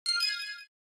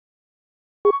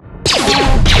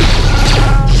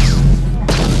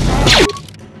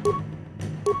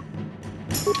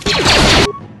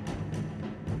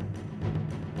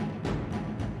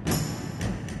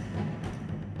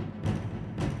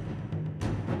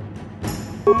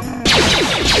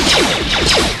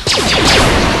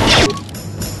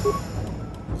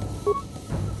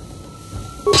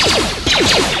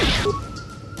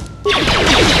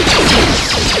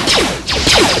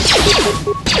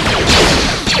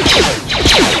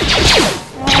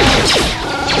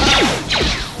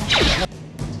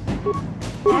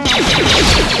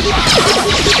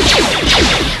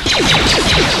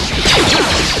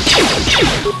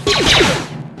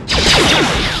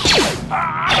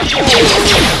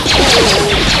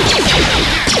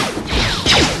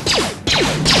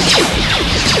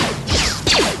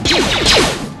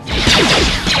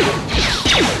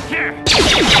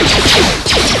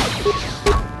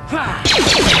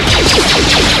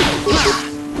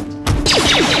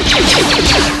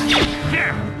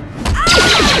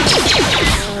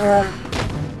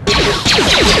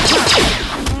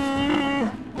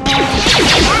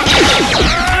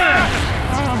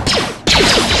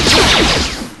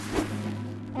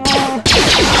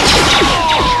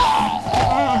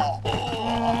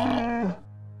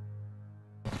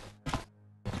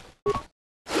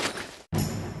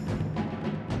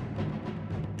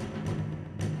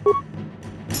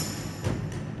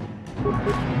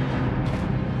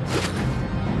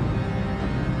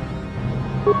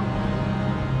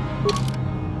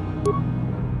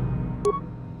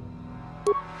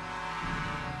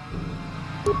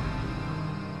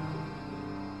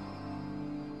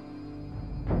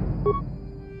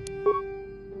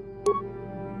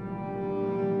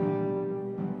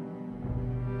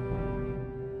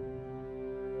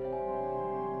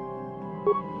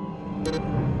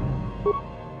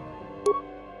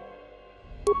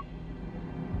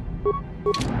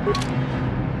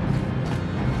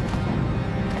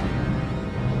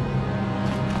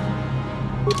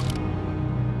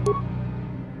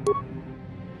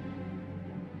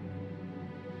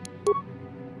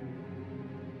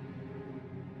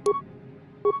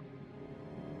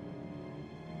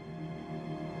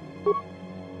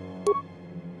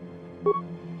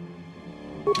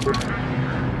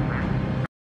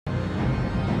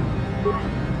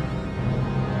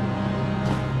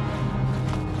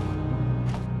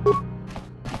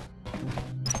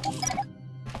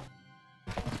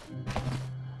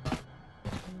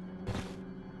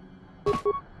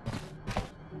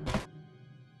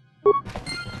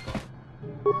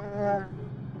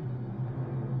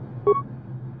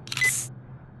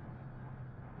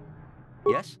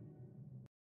 Yes?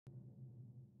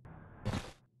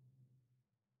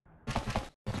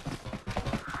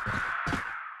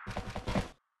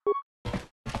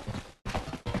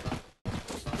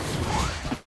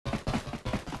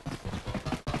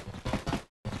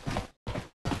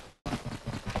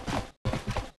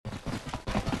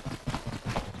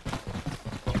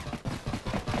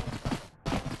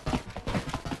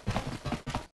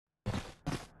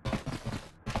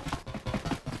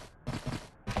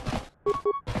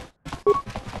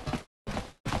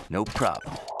 No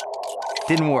problem.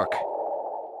 Didn't work.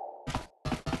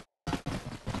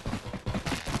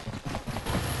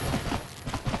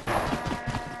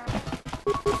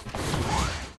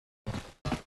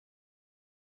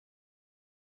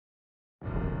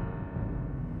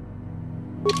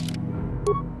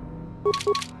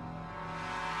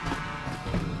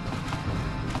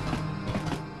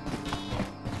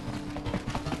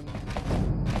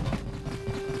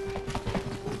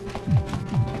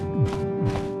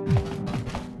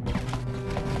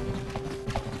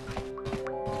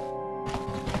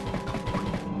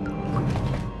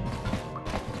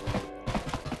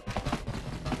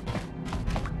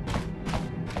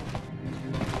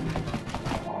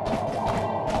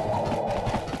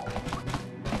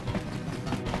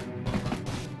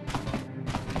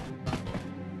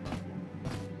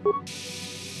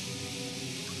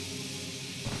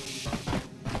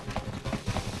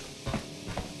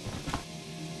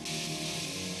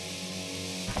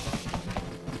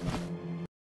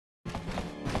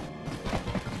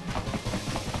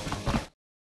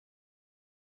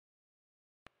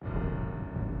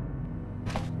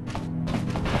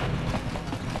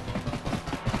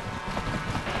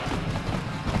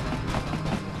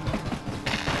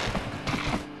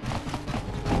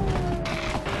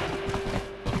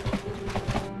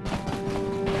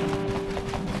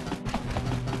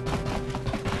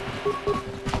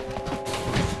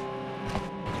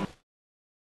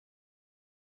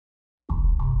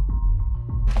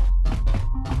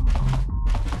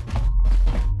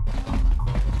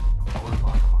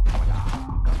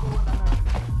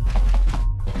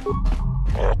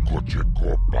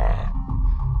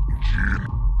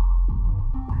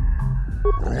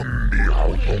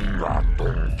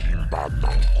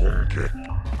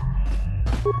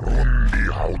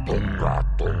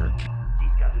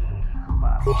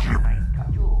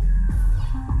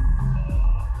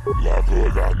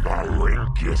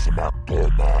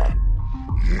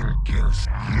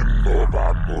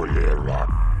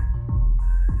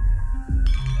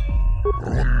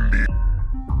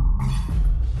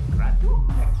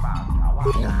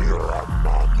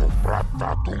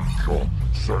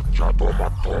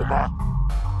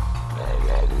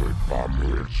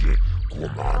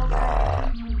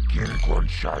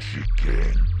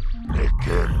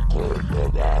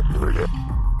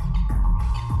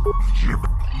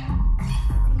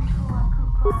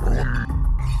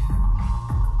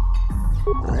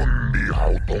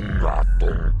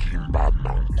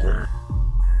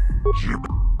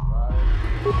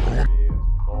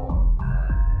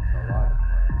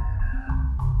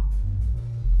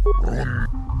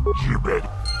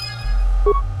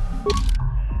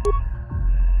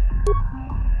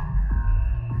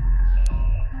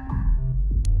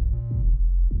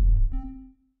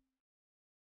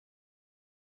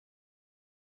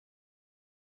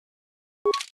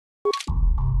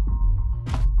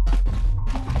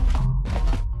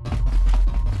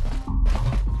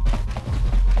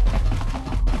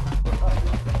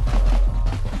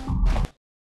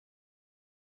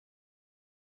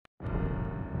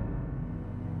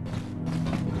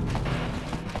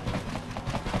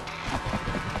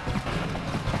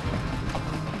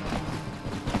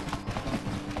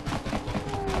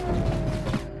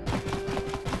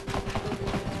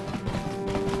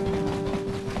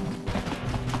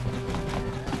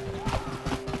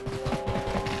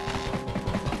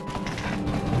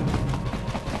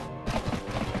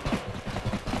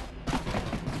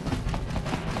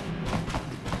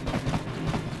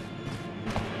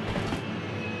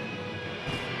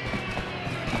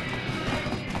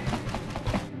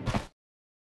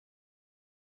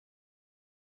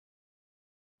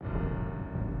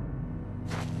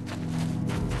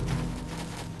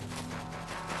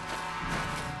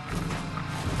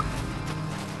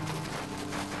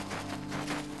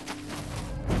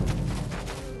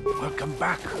 Welcome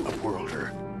back,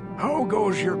 Upworlder. How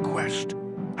goes your quest?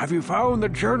 Have you found the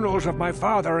journals of my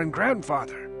father and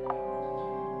grandfather?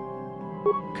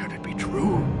 Can it be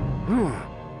true?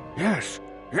 Yes.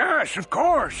 Yes, of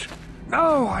course.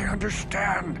 Now I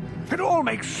understand. It all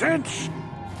makes sense.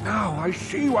 Now I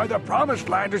see why the Promised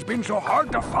Land has been so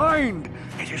hard to find.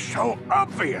 It is so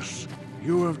obvious.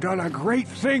 You have done a great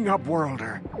thing,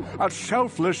 Upworlder. A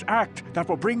selfless act that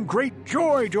will bring great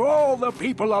joy to all the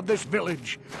people of this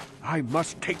village. I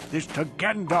must take this to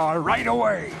Gendar right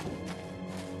away.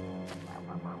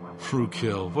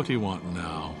 Rukiel, what do you want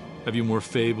now? Have you more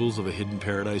fables of a hidden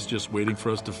paradise just waiting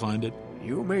for us to find it?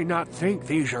 You may not think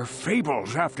these are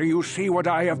fables after you see what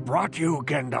I have brought you,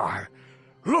 Gendar.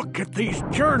 Look at these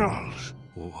journals.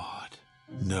 What?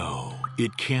 No,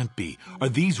 it can't be. Are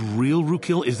these real,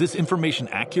 Rukiel? Is this information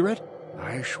accurate?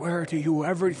 I swear to you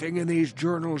everything in these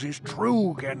journals is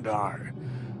true, Gendar.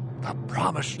 The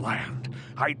Promised Land.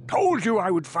 I told you I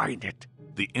would find it.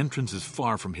 The entrance is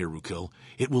far from here, Rukiel.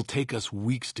 It will take us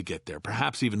weeks to get there,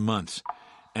 perhaps even months.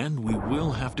 And we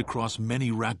will have to cross many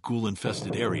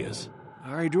Rakghoul-infested areas.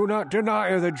 I do not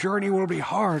deny the journey will be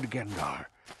hard, Gendar.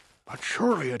 But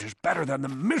surely it is better than the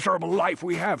miserable life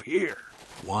we have here.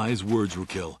 Wise words,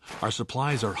 Rukiel. Our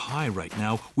supplies are high right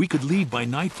now. We could leave by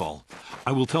nightfall.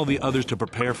 I will tell the others to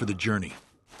prepare for the journey.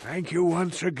 Thank you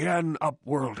once again,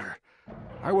 Upworlder.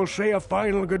 I will say a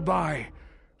final goodbye.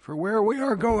 For where we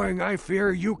are going, I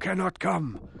fear you cannot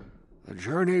come. The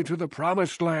journey to the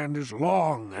Promised Land is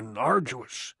long and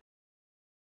arduous.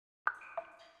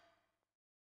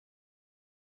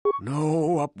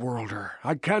 No, Upworlder,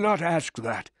 I cannot ask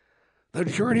that. The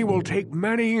journey will take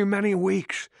many, many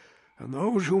weeks, and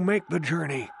those who make the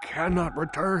journey cannot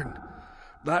return.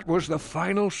 That was the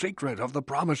final secret of the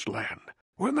Promised Land.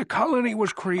 When the colony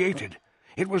was created,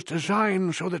 it was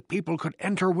designed so that people could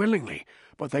enter willingly,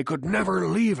 but they could never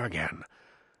leave again.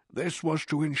 This was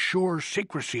to ensure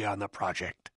secrecy on the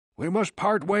project. We must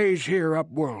part ways here,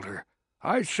 Upworlder.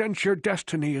 I sense your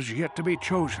destiny is yet to be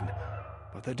chosen,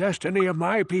 but the destiny of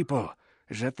my people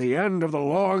is at the end of the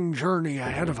long journey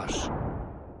ahead of us.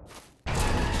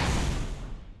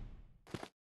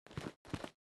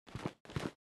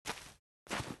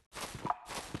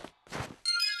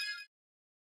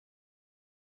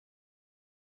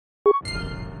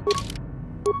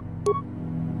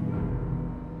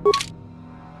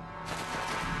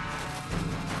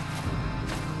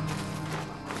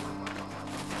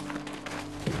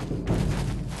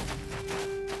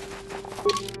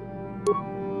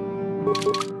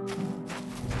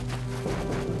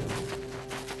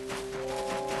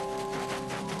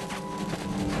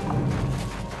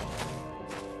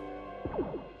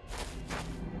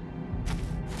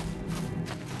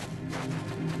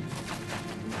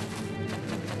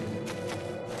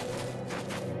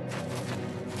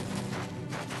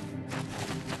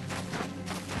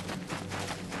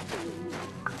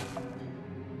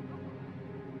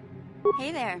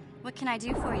 Hey there, what can I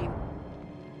do for you?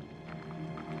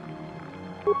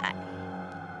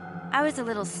 I was a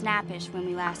little snappish when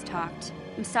we last talked.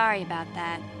 I'm sorry about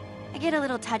that. I get a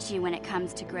little touchy when it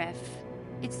comes to Griff.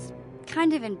 It's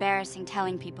kind of embarrassing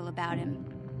telling people about him.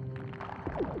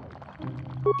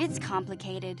 It's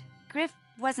complicated. Griff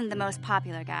wasn't the most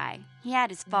popular guy. He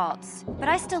had his faults. But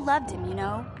I still loved him, you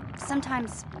know?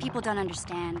 Sometimes people don't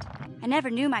understand. I never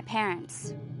knew my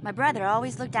parents. My brother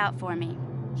always looked out for me.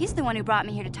 He's the one who brought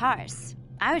me here to Taris.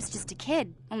 I was just a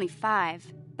kid, only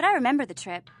 5. But I remember the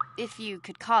trip, if you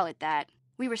could call it that.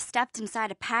 We were stuffed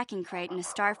inside a packing crate in a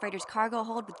starfreighter's cargo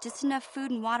hold with just enough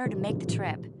food and water to make the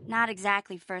trip. Not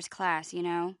exactly first class, you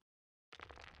know?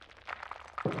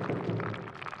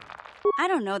 I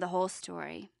don't know the whole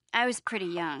story. I was pretty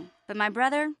young, but my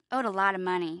brother owed a lot of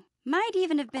money. Might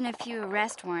even have been a few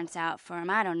arrest warrants out for him,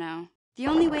 I don't know. The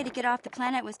only way to get off the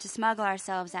planet was to smuggle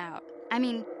ourselves out. I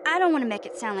mean, I don't want to make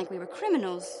it sound like we were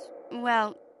criminals.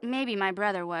 Well, maybe my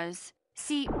brother was.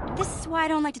 See, this is why I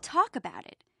don't like to talk about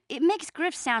it. It makes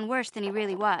Griff sound worse than he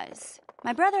really was.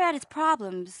 My brother had his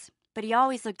problems, but he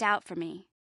always looked out for me.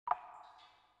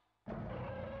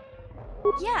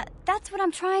 Yeah, that's what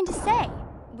I'm trying to say.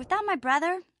 Without my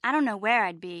brother, I don't know where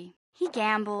I'd be. He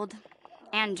gambled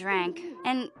and drank,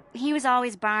 and he was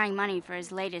always borrowing money for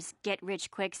his latest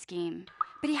get-rich-quick scheme.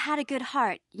 But he had a good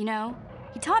heart, you know?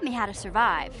 He taught me how to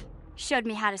survive. Showed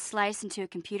me how to slice into a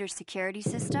computer security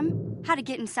system, how to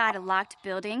get inside a locked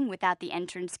building without the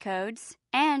entrance codes,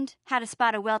 and how to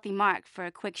spot a wealthy mark for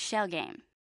a quick shell game.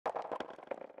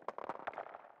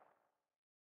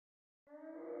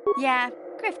 Yeah,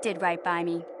 Griff did right by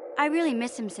me. I really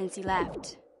miss him since he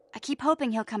left. I keep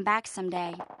hoping he'll come back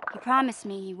someday. He promised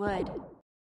me he would.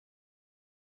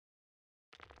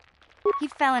 He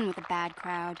fell in with a bad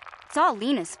crowd. It's all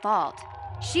Lena's fault.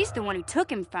 She's the one who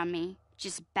took him from me.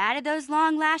 Just batted those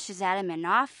long lashes at him and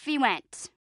off he went.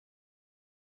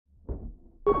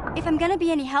 If I'm gonna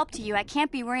be any help to you, I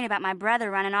can't be worrying about my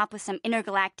brother running off with some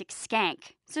intergalactic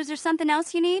skank. So is there something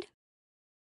else you need?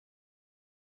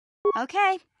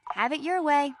 Okay, have it your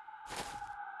way.